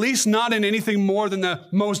 At least not in anything more than the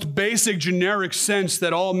most basic generic sense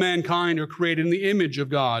that all mankind are created in the image of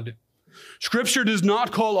God. Scripture does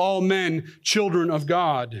not call all men children of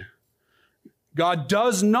God. God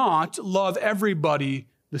does not love everybody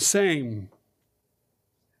the same.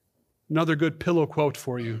 Another good pillow quote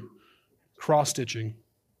for you, cross-stitching.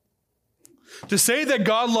 To say that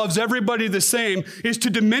God loves everybody the same is to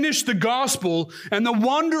diminish the gospel and the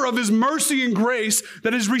wonder of his mercy and grace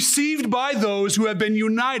that is received by those who have been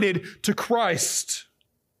united to Christ.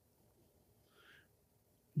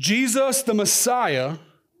 Jesus, the Messiah,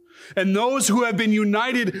 and those who have been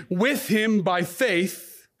united with him by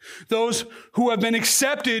faith, those who have been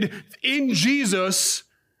accepted in Jesus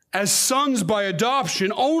as sons by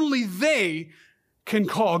adoption, only they can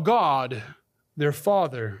call God their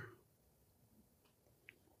Father.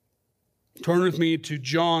 Turn with me to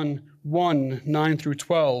John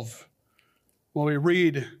 1:9-12, while we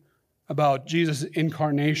read about Jesus'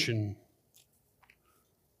 incarnation,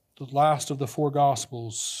 the last of the four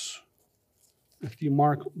Gospels. Matthew,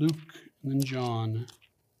 Mark, Luke, and then John.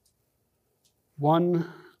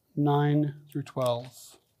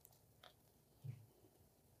 1:9-12.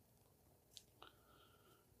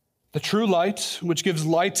 The true light, which gives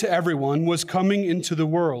light to everyone, was coming into the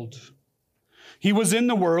world. He was in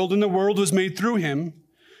the world, and the world was made through him,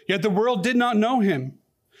 yet the world did not know him.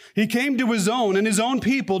 He came to his own, and his own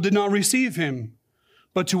people did not receive him.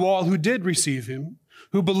 But to all who did receive him,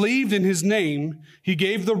 who believed in his name, he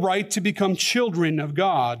gave the right to become children of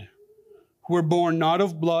God, who were born not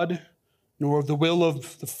of blood, nor of the will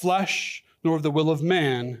of the flesh, nor of the will of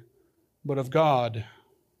man, but of God.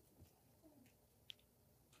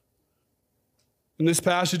 In this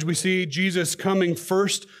passage, we see Jesus coming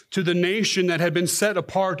first to the nation that had been set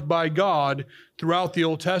apart by God throughout the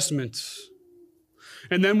Old Testament.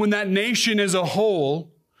 And then when that nation as a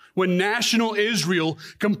whole, when national Israel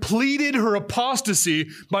completed her apostasy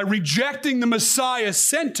by rejecting the Messiah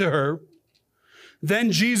sent to her,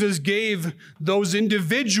 then Jesus gave those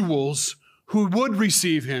individuals who would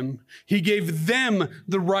receive him, he gave them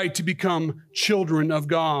the right to become children of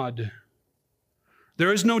God.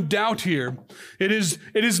 There is no doubt here. It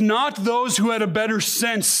is not those who had a better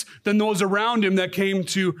sense than those around him that came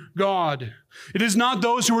to God. It is not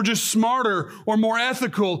those who were just smarter or more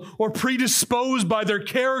ethical or predisposed by their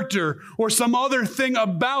character or some other thing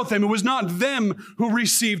about them. It was not them who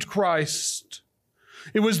received Christ.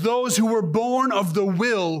 It was those who were born of the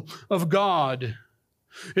will of God.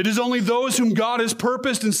 It is only those whom God has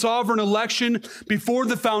purposed in sovereign election before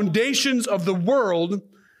the foundations of the world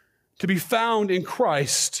to be found in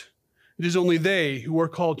Christ. It is only they who are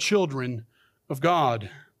called children of God.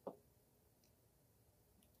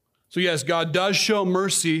 So yes, God does show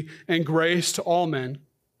mercy and grace to all men.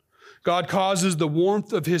 God causes the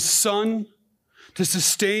warmth of his sun to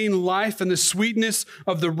sustain life, and the sweetness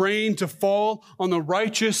of the rain to fall on the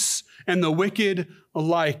righteous and the wicked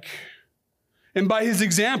alike. And by his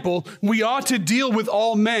example, we ought to deal with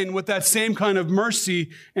all men with that same kind of mercy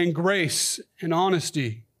and grace and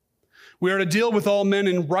honesty. We are to deal with all men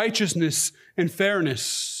in righteousness and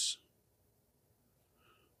fairness.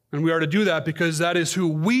 And we are to do that because that is who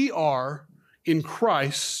we are in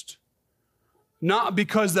Christ, not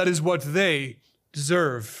because that is what they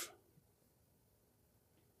deserve.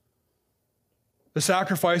 The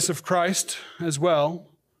sacrifice of Christ as well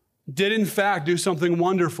did in fact do something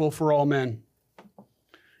wonderful for all men.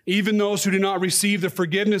 Even those who do not receive the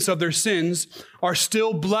forgiveness of their sins are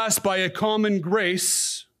still blessed by a common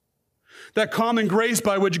grace, that common grace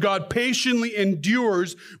by which God patiently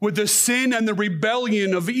endures with the sin and the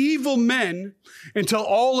rebellion of evil men until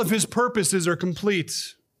all of his purposes are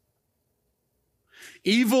complete.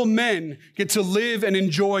 Evil men get to live and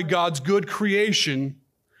enjoy God's good creation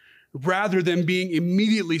rather than being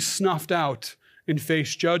immediately snuffed out and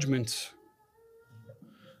face judgment.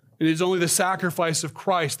 It is only the sacrifice of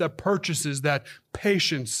Christ that purchases that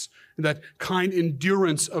patience and that kind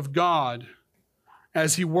endurance of God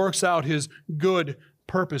as he works out his good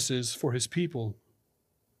purposes for his people.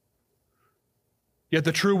 Yet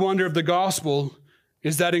the true wonder of the gospel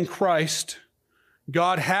is that in Christ,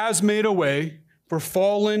 God has made a way for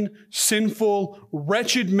fallen, sinful,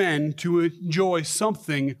 wretched men to enjoy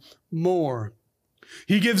something more.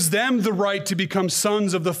 He gives them the right to become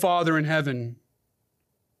sons of the Father in heaven.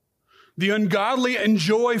 The ungodly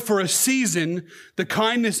enjoy for a season the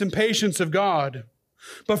kindness and patience of God.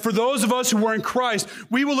 But for those of us who are in Christ,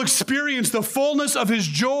 we will experience the fullness of his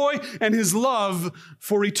joy and his love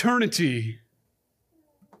for eternity.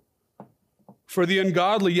 For the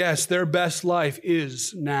ungodly, yes, their best life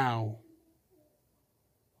is now.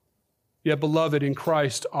 Yet, beloved, in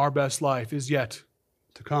Christ, our best life is yet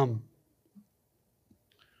to come.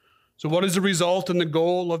 So what is the result and the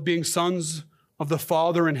goal of being sons of the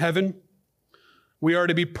Father in heaven? We are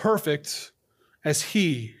to be perfect as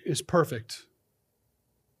he is perfect.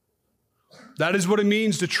 That is what it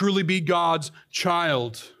means to truly be God's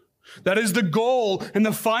child. That is the goal and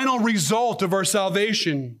the final result of our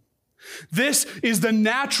salvation. This is the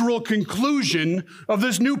natural conclusion of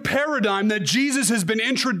this new paradigm that Jesus has been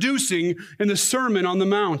introducing in the Sermon on the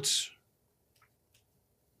Mount.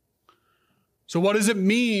 So what does it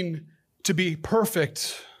mean to be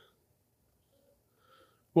perfect?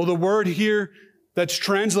 Well, the word here that's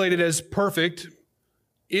translated as perfect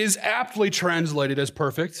is aptly translated as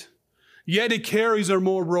perfect, yet it carries a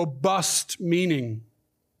more robust meaning.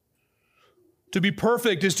 To be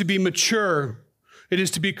perfect is to be mature. It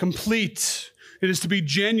is to be complete. It is to be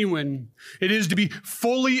genuine. It is to be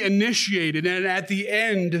fully initiated and at the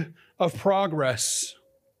end of progress.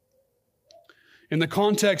 In the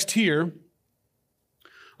context here,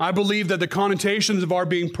 I believe that the connotations of our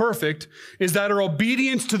being perfect is that our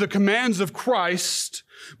obedience to the commands of Christ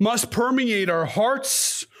must permeate our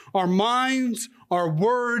hearts, our minds, our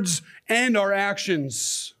words, and our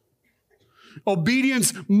actions.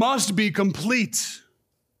 Obedience must be complete.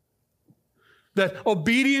 That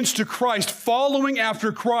obedience to Christ, following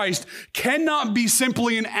after Christ, cannot be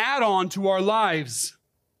simply an add-on to our lives.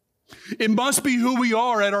 It must be who we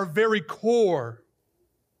are at our very core.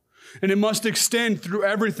 And it must extend through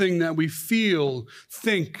everything that we feel,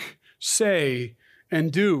 think, say,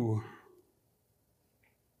 and do.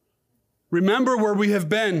 Remember where we have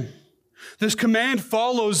been. This command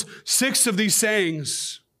follows 6 of these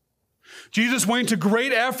sayings. Jesus went to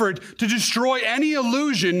great effort to destroy any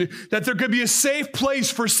illusion that there could be a safe place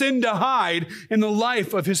for sin to hide in the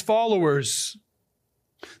life of his followers.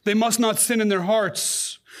 They must not sin in their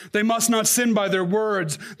hearts. They must not sin by their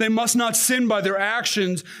words. They must not sin by their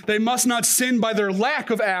actions. They must not sin by their lack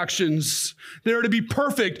of actions. They are to be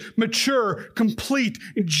perfect, mature, complete,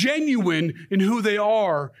 genuine in who they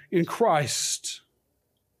are in Christ.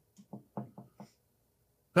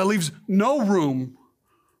 That leaves no room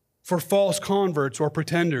for false converts or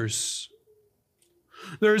pretenders.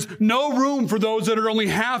 There's no room for those that are only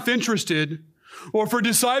half interested, or for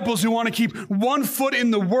disciples who want to keep one foot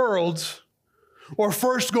in the world, or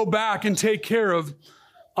first go back and take care of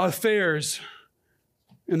affairs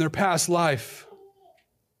in their past life.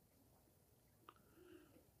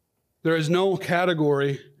 There is no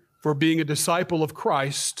category for being a disciple of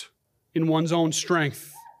Christ in one's own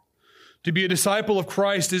strength. To be a disciple of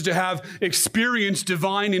Christ is to have experienced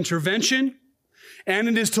divine intervention, and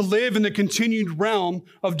it is to live in the continued realm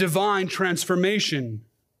of divine transformation.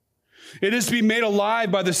 It is to be made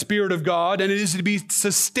alive by the Spirit of God, and it is to be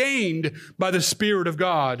sustained by the Spirit of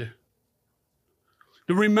God.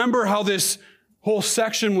 To remember how this whole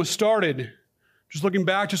section was started. Just looking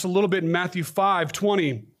back just a little bit in Matthew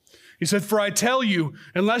 5:20. He said, "For I tell you,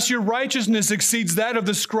 unless your righteousness exceeds that of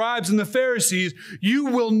the scribes and the Pharisees, you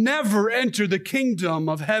will never enter the kingdom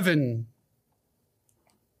of heaven."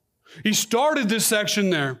 He started this section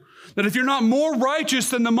there, that if you're not more righteous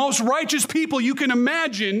than the most righteous people you can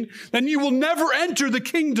imagine, then you will never enter the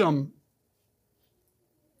kingdom.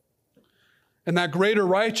 And that greater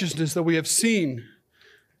righteousness that we have seen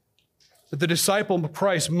that the disciple of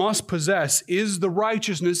Christ must possess is the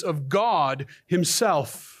righteousness of God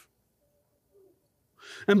himself.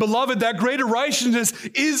 And beloved, that greater righteousness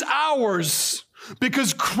is ours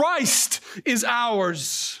because Christ is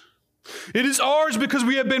ours. It is ours because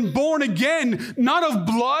we have been born again, not of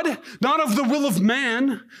blood, not of the will of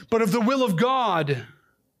man, but of the will of God.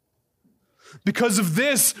 Because of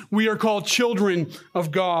this, we are called children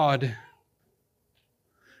of God.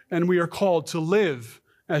 And we are called to live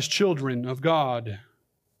as children of God.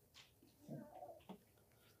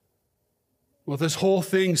 Well, this whole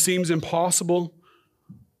thing seems impossible.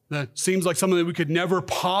 That seems like something that we could never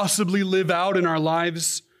possibly live out in our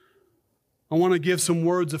lives. I want to give some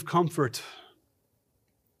words of comfort.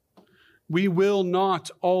 We will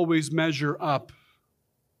not always measure up.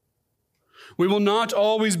 We will not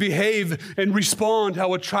always behave and respond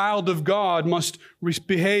how a child of God must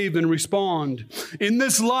behave and respond. In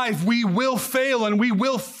this life, we will fail, and we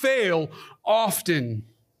will fail often.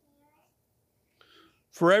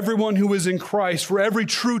 For everyone who is in Christ, for every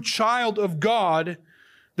true child of God,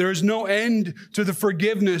 there is no end to the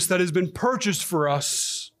forgiveness that has been purchased for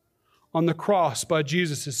us on the cross by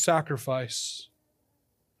Jesus' sacrifice.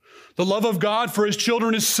 The love of God for his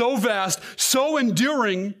children is so vast, so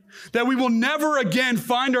enduring, that we will never again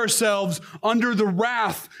find ourselves under the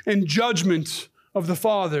wrath and judgment of the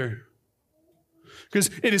Father. Because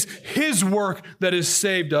it is his work that has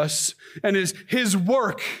saved us, and it is his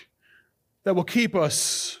work that will keep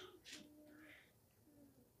us.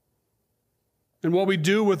 And what we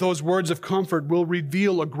do with those words of comfort will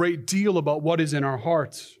reveal a great deal about what is in our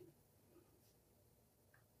hearts.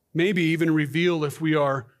 Maybe even reveal if we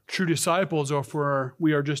are true disciples or if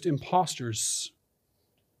we are just imposters.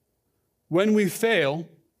 When we fail,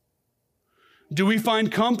 do we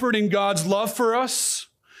find comfort in God's love for us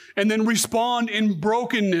and then respond in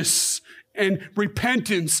brokenness and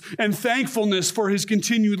repentance and thankfulness for his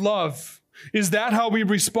continued love? Is that how we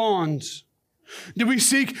respond? Do we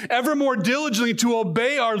seek ever more diligently to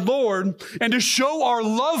obey our Lord and to show our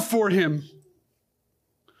love for him?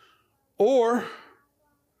 Or,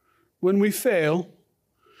 when we fail,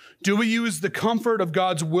 do we use the comfort of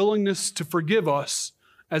God's willingness to forgive us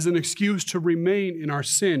as an excuse to remain in our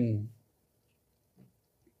sin?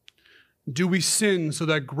 Do we sin so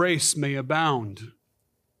that grace may abound?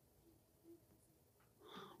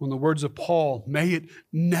 In the words of Paul, may it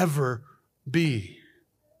never be.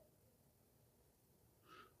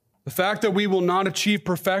 The fact that we will not achieve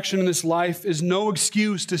perfection in this life is no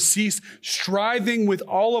excuse to cease striving with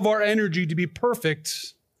all of our energy to be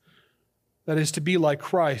perfect. That is, to be like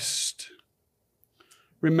Christ.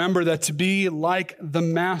 Remember that to be like the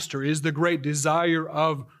Master is the great desire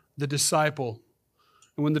of the disciple.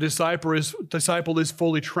 And when the disciple is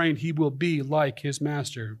fully trained, he will be like his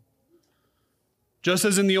Master. Just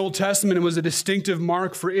as in the Old Testament, it was a distinctive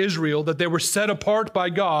mark for Israel that they were set apart by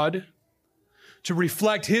God to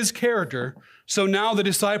reflect his character, so now the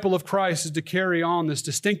disciple of Christ is to carry on this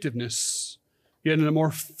distinctiveness, yet in a more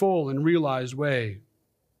full and realized way.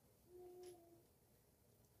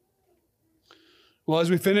 Well, as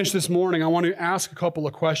we finish this morning, I want to ask a couple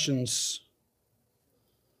of questions.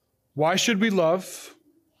 Why should we love?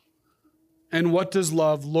 And what does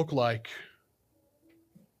love look like?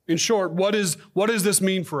 In short, what does this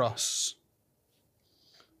mean for us?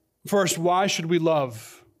 First, why should we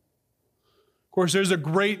love? Of course, there's a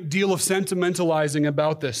great deal of sentimentalizing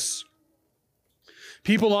about this.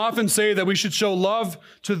 People often say that we should show love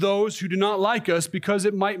to those who do not like us because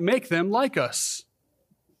it might make them like us.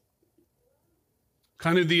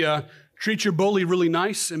 Kind of the treat your bully really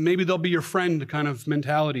nice and maybe they'll be your friend kind of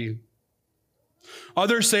mentality.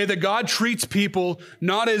 Others say that God treats people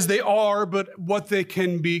not as they are, but what they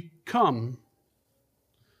can become.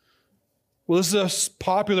 Well, this is a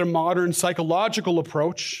popular modern psychological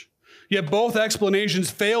approach, yet both explanations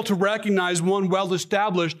fail to recognize one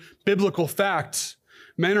well-established biblical fact.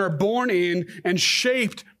 Men are born in and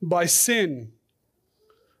shaped by sin.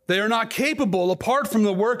 They are not capable, apart from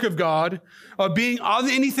the work of God, of being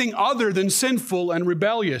anything other than sinful and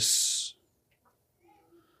rebellious.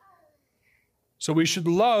 So we should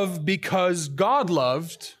love because God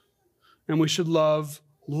loved, and we should love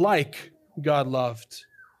like God loved.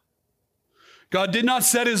 God did not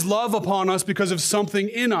set his love upon us because of something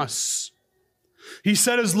in us. He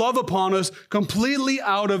set his love upon us completely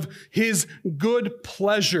out of his good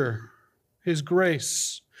pleasure, his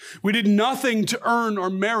grace. We did nothing to earn or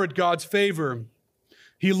merit God's favor.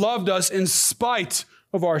 He loved us in spite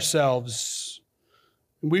of ourselves.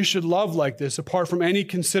 And we should love like this apart from any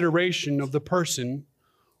consideration of the person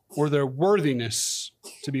or their worthiness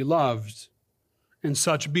to be loved, and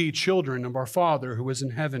such be children of our Father who is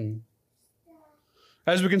in heaven.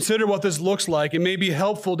 As we consider what this looks like, it may be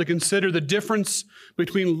helpful to consider the difference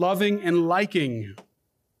between loving and liking.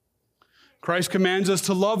 Christ commands us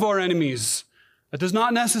to love our enemies. That does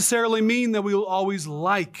not necessarily mean that we will always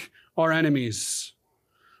like our enemies.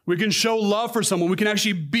 We can show love for someone. We can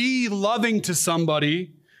actually be loving to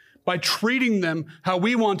somebody by treating them how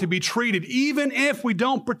we want to be treated, even if we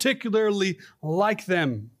don't particularly like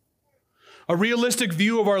them. A realistic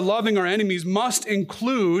view of our loving our enemies must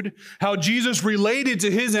include how Jesus related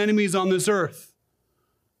to his enemies on this earth.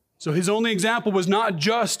 So his only example was not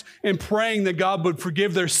just in praying that God would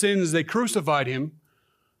forgive their sins as they crucified him.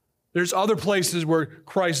 There's other places where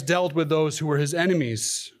Christ dealt with those who were his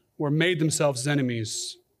enemies, or made themselves his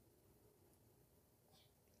enemies.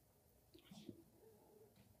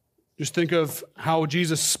 Just think of how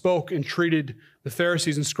Jesus spoke and treated the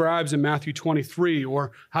Pharisees and scribes in Matthew 23,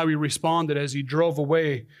 or how he responded as he drove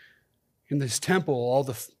away in this temple, all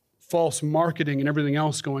the false marketing and everything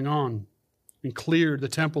else going on, and cleared the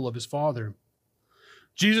temple of his Father.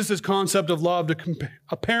 Jesus' concept of love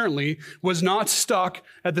apparently was not stuck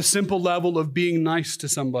at the simple level of being nice to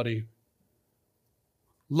somebody.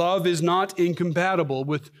 Love is not incompatible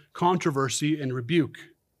with controversy and rebuke.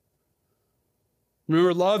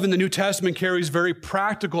 Remember, love in the New Testament carries very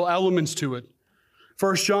practical elements to it.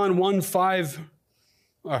 1 John 5,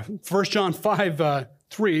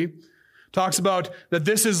 3 talks about that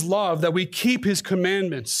this is love, that we keep his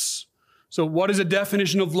commandments. So what is a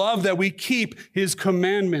definition of love? That we keep his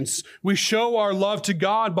commandments. We show our love to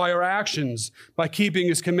God by our actions, by keeping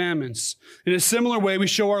his commandments. In a similar way, we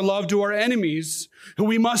show our love to our enemies, who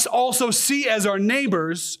we must also see as our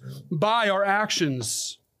neighbors, by our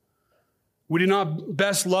actions. We do not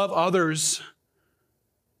best love others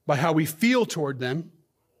by how we feel toward them,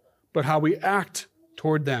 but how we act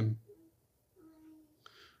toward them.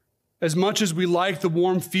 As much as we like the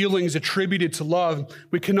warm feelings attributed to love,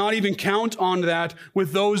 we cannot even count on that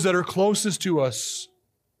with those that are closest to us.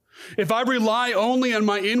 If I rely only on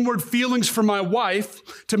my inward feelings for my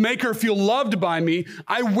wife to make her feel loved by me,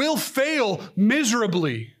 I will fail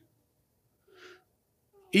miserably.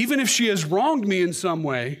 Even if she has wronged me in some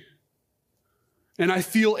way, and I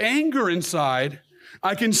feel anger inside,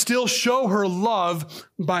 I can still show her love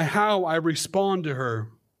by how I respond to her.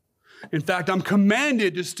 In fact, I'm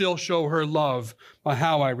commanded to still show her love by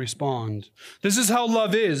how I respond. This is how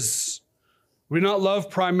love is. We do not love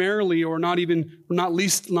primarily, or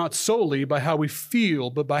not solely by how we feel,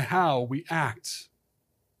 but by how we act.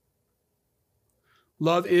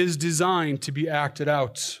 Love is designed to be acted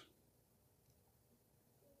out.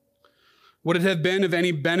 Would it have been of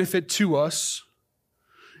any benefit to us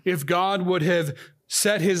if God would have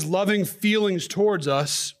set his loving feelings towards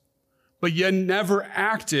us, but yet never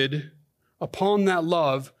acted upon that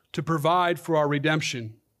love to provide for our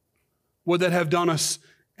redemption? Would that have done us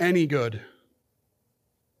any good?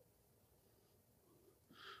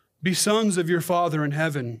 Be sons of your Father in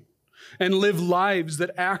heaven and live lives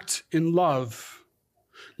that act in love.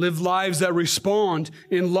 Live lives that respond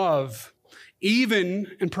in love, even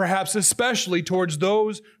and perhaps especially towards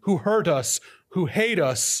those who hurt us, who hate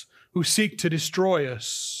us, who seek to destroy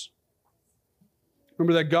us.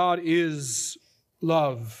 Remember that God is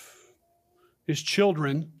love. His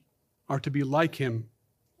children are to be like him.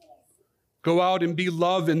 Go out and be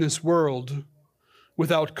love in this world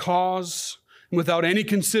without cause and without any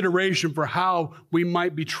consideration for how we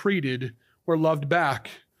might be treated or loved back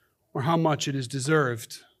or how much it is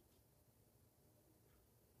deserved.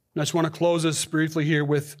 And I just want to close us briefly here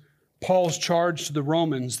with Paul's charge to the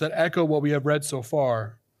Romans that echo what we have read so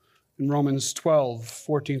far in Romans 12,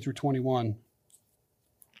 14 through 21.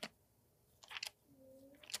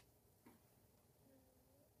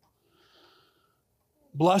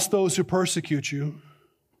 Bless those who persecute you,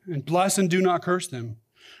 and bless and do not curse them.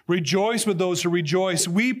 Rejoice with those who rejoice.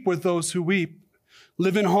 Weep with those who weep.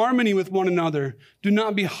 Live in harmony with one another. Do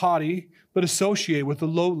not be haughty, but associate with the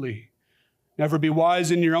lowly. Never be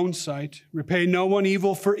wise in your own sight. Repay no one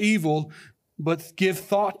evil for evil, but give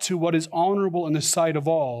thought to what is honorable in the sight of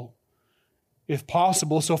all. If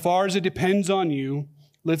possible, so far as it depends on you,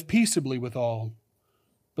 live peaceably with all.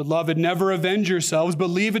 Beloved, never avenge yourselves, but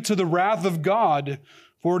leave it to the wrath of God.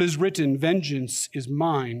 For it is written, vengeance is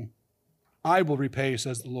mine. I will repay,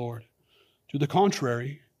 says the Lord. To the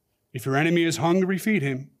contrary, if your enemy is hungry, feed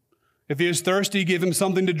him. If he is thirsty, give him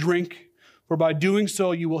something to drink. For by doing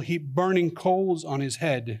so, you will heap burning coals on his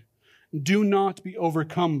head. Do not be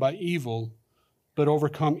overcome by evil, but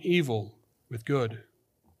overcome evil with good.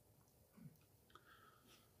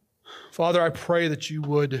 Father, I pray that you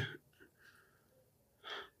would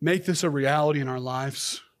make this a reality in our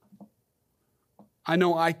lives. I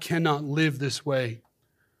know I cannot live this way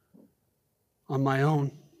on my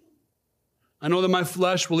own. I know that my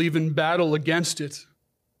flesh will even battle against it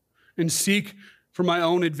and seek for my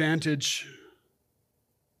own advantage.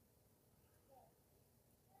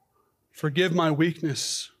 Forgive my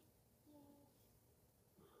weakness.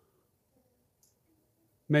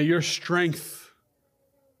 May your strength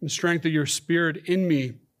and the strength of your Spirit in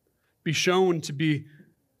me be shown to be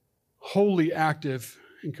wholly active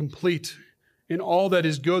and complete in all that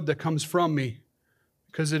is good that comes from me,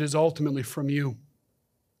 because it is ultimately from you.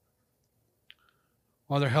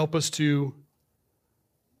 Father, help us to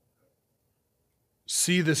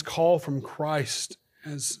see this call from Christ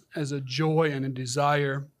as a joy and a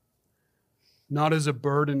desire, not as a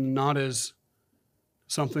burden, not as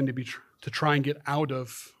something to try and get out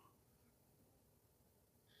of,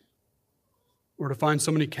 or to find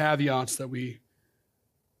so many caveats that we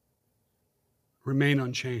remain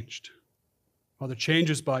unchanged. Father, change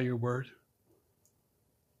us by your word.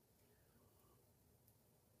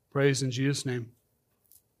 Praise in Jesus' name.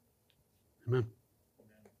 Amen.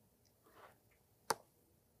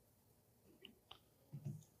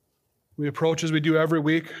 We approach, as we do every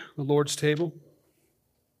week, the Lord's table.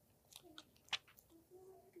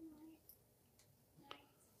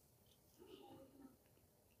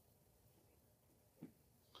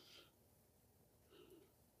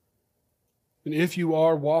 And if you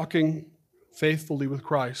are walking faithfully with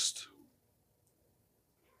Christ,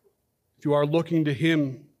 if you are looking to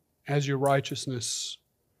him as your righteousness,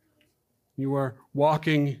 you are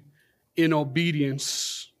walking in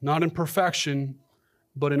obedience, not in perfection,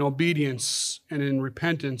 but in obedience and in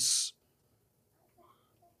repentance,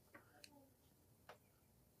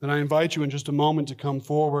 then I invite you in just a moment to come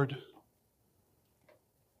forward,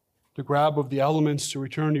 to grab of the elements, to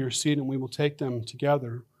return to your seat, and we will take them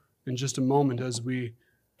together in just a moment as we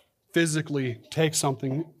physically take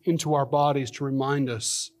something into our bodies to remind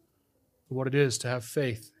us of what it is to have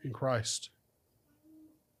faith in Christ.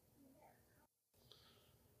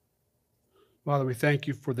 Father, we thank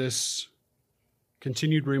you for this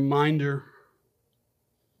continued reminder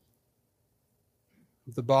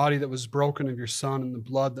of the body that was broken of your Son and the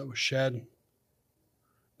blood that was shed,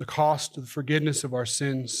 the cost of the forgiveness of our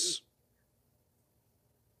sins.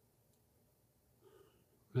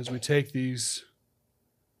 As we take these,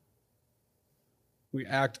 we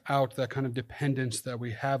act out that kind of dependence that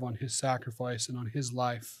we have on his sacrifice and on his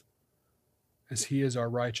life, as he is our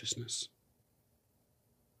righteousness.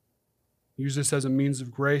 Use this as a means of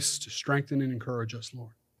grace to strengthen and encourage us,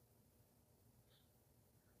 Lord.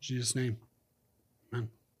 In Jesus' name, amen.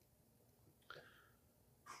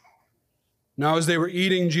 Now as they were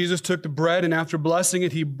eating, Jesus took the bread, and after blessing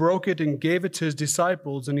it, he broke it and gave it to his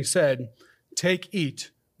disciples, and he said, "Take,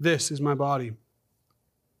 eat, this is my body."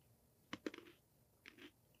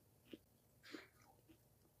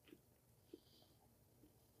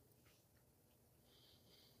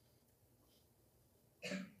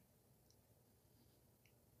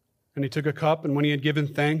 And he took a cup, and when he had given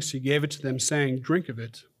thanks, he gave it to them, saying, "Drink of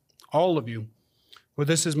it, all of you, for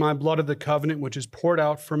this is my blood of the covenant, which is poured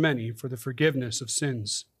out for many for the forgiveness of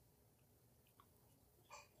sins."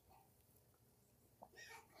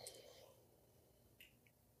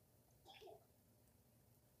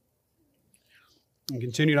 And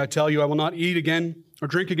continued, "I tell you, I will not eat again or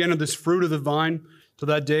drink again of this fruit of the vine till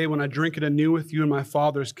that day when I drink it anew with you in my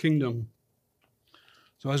Father's kingdom."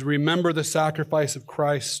 So as we remember the sacrifice of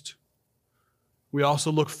Christ, we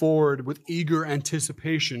also look forward with eager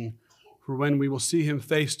anticipation for when we will see him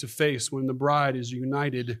face to face, when the bride is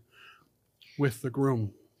united with the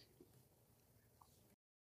groom.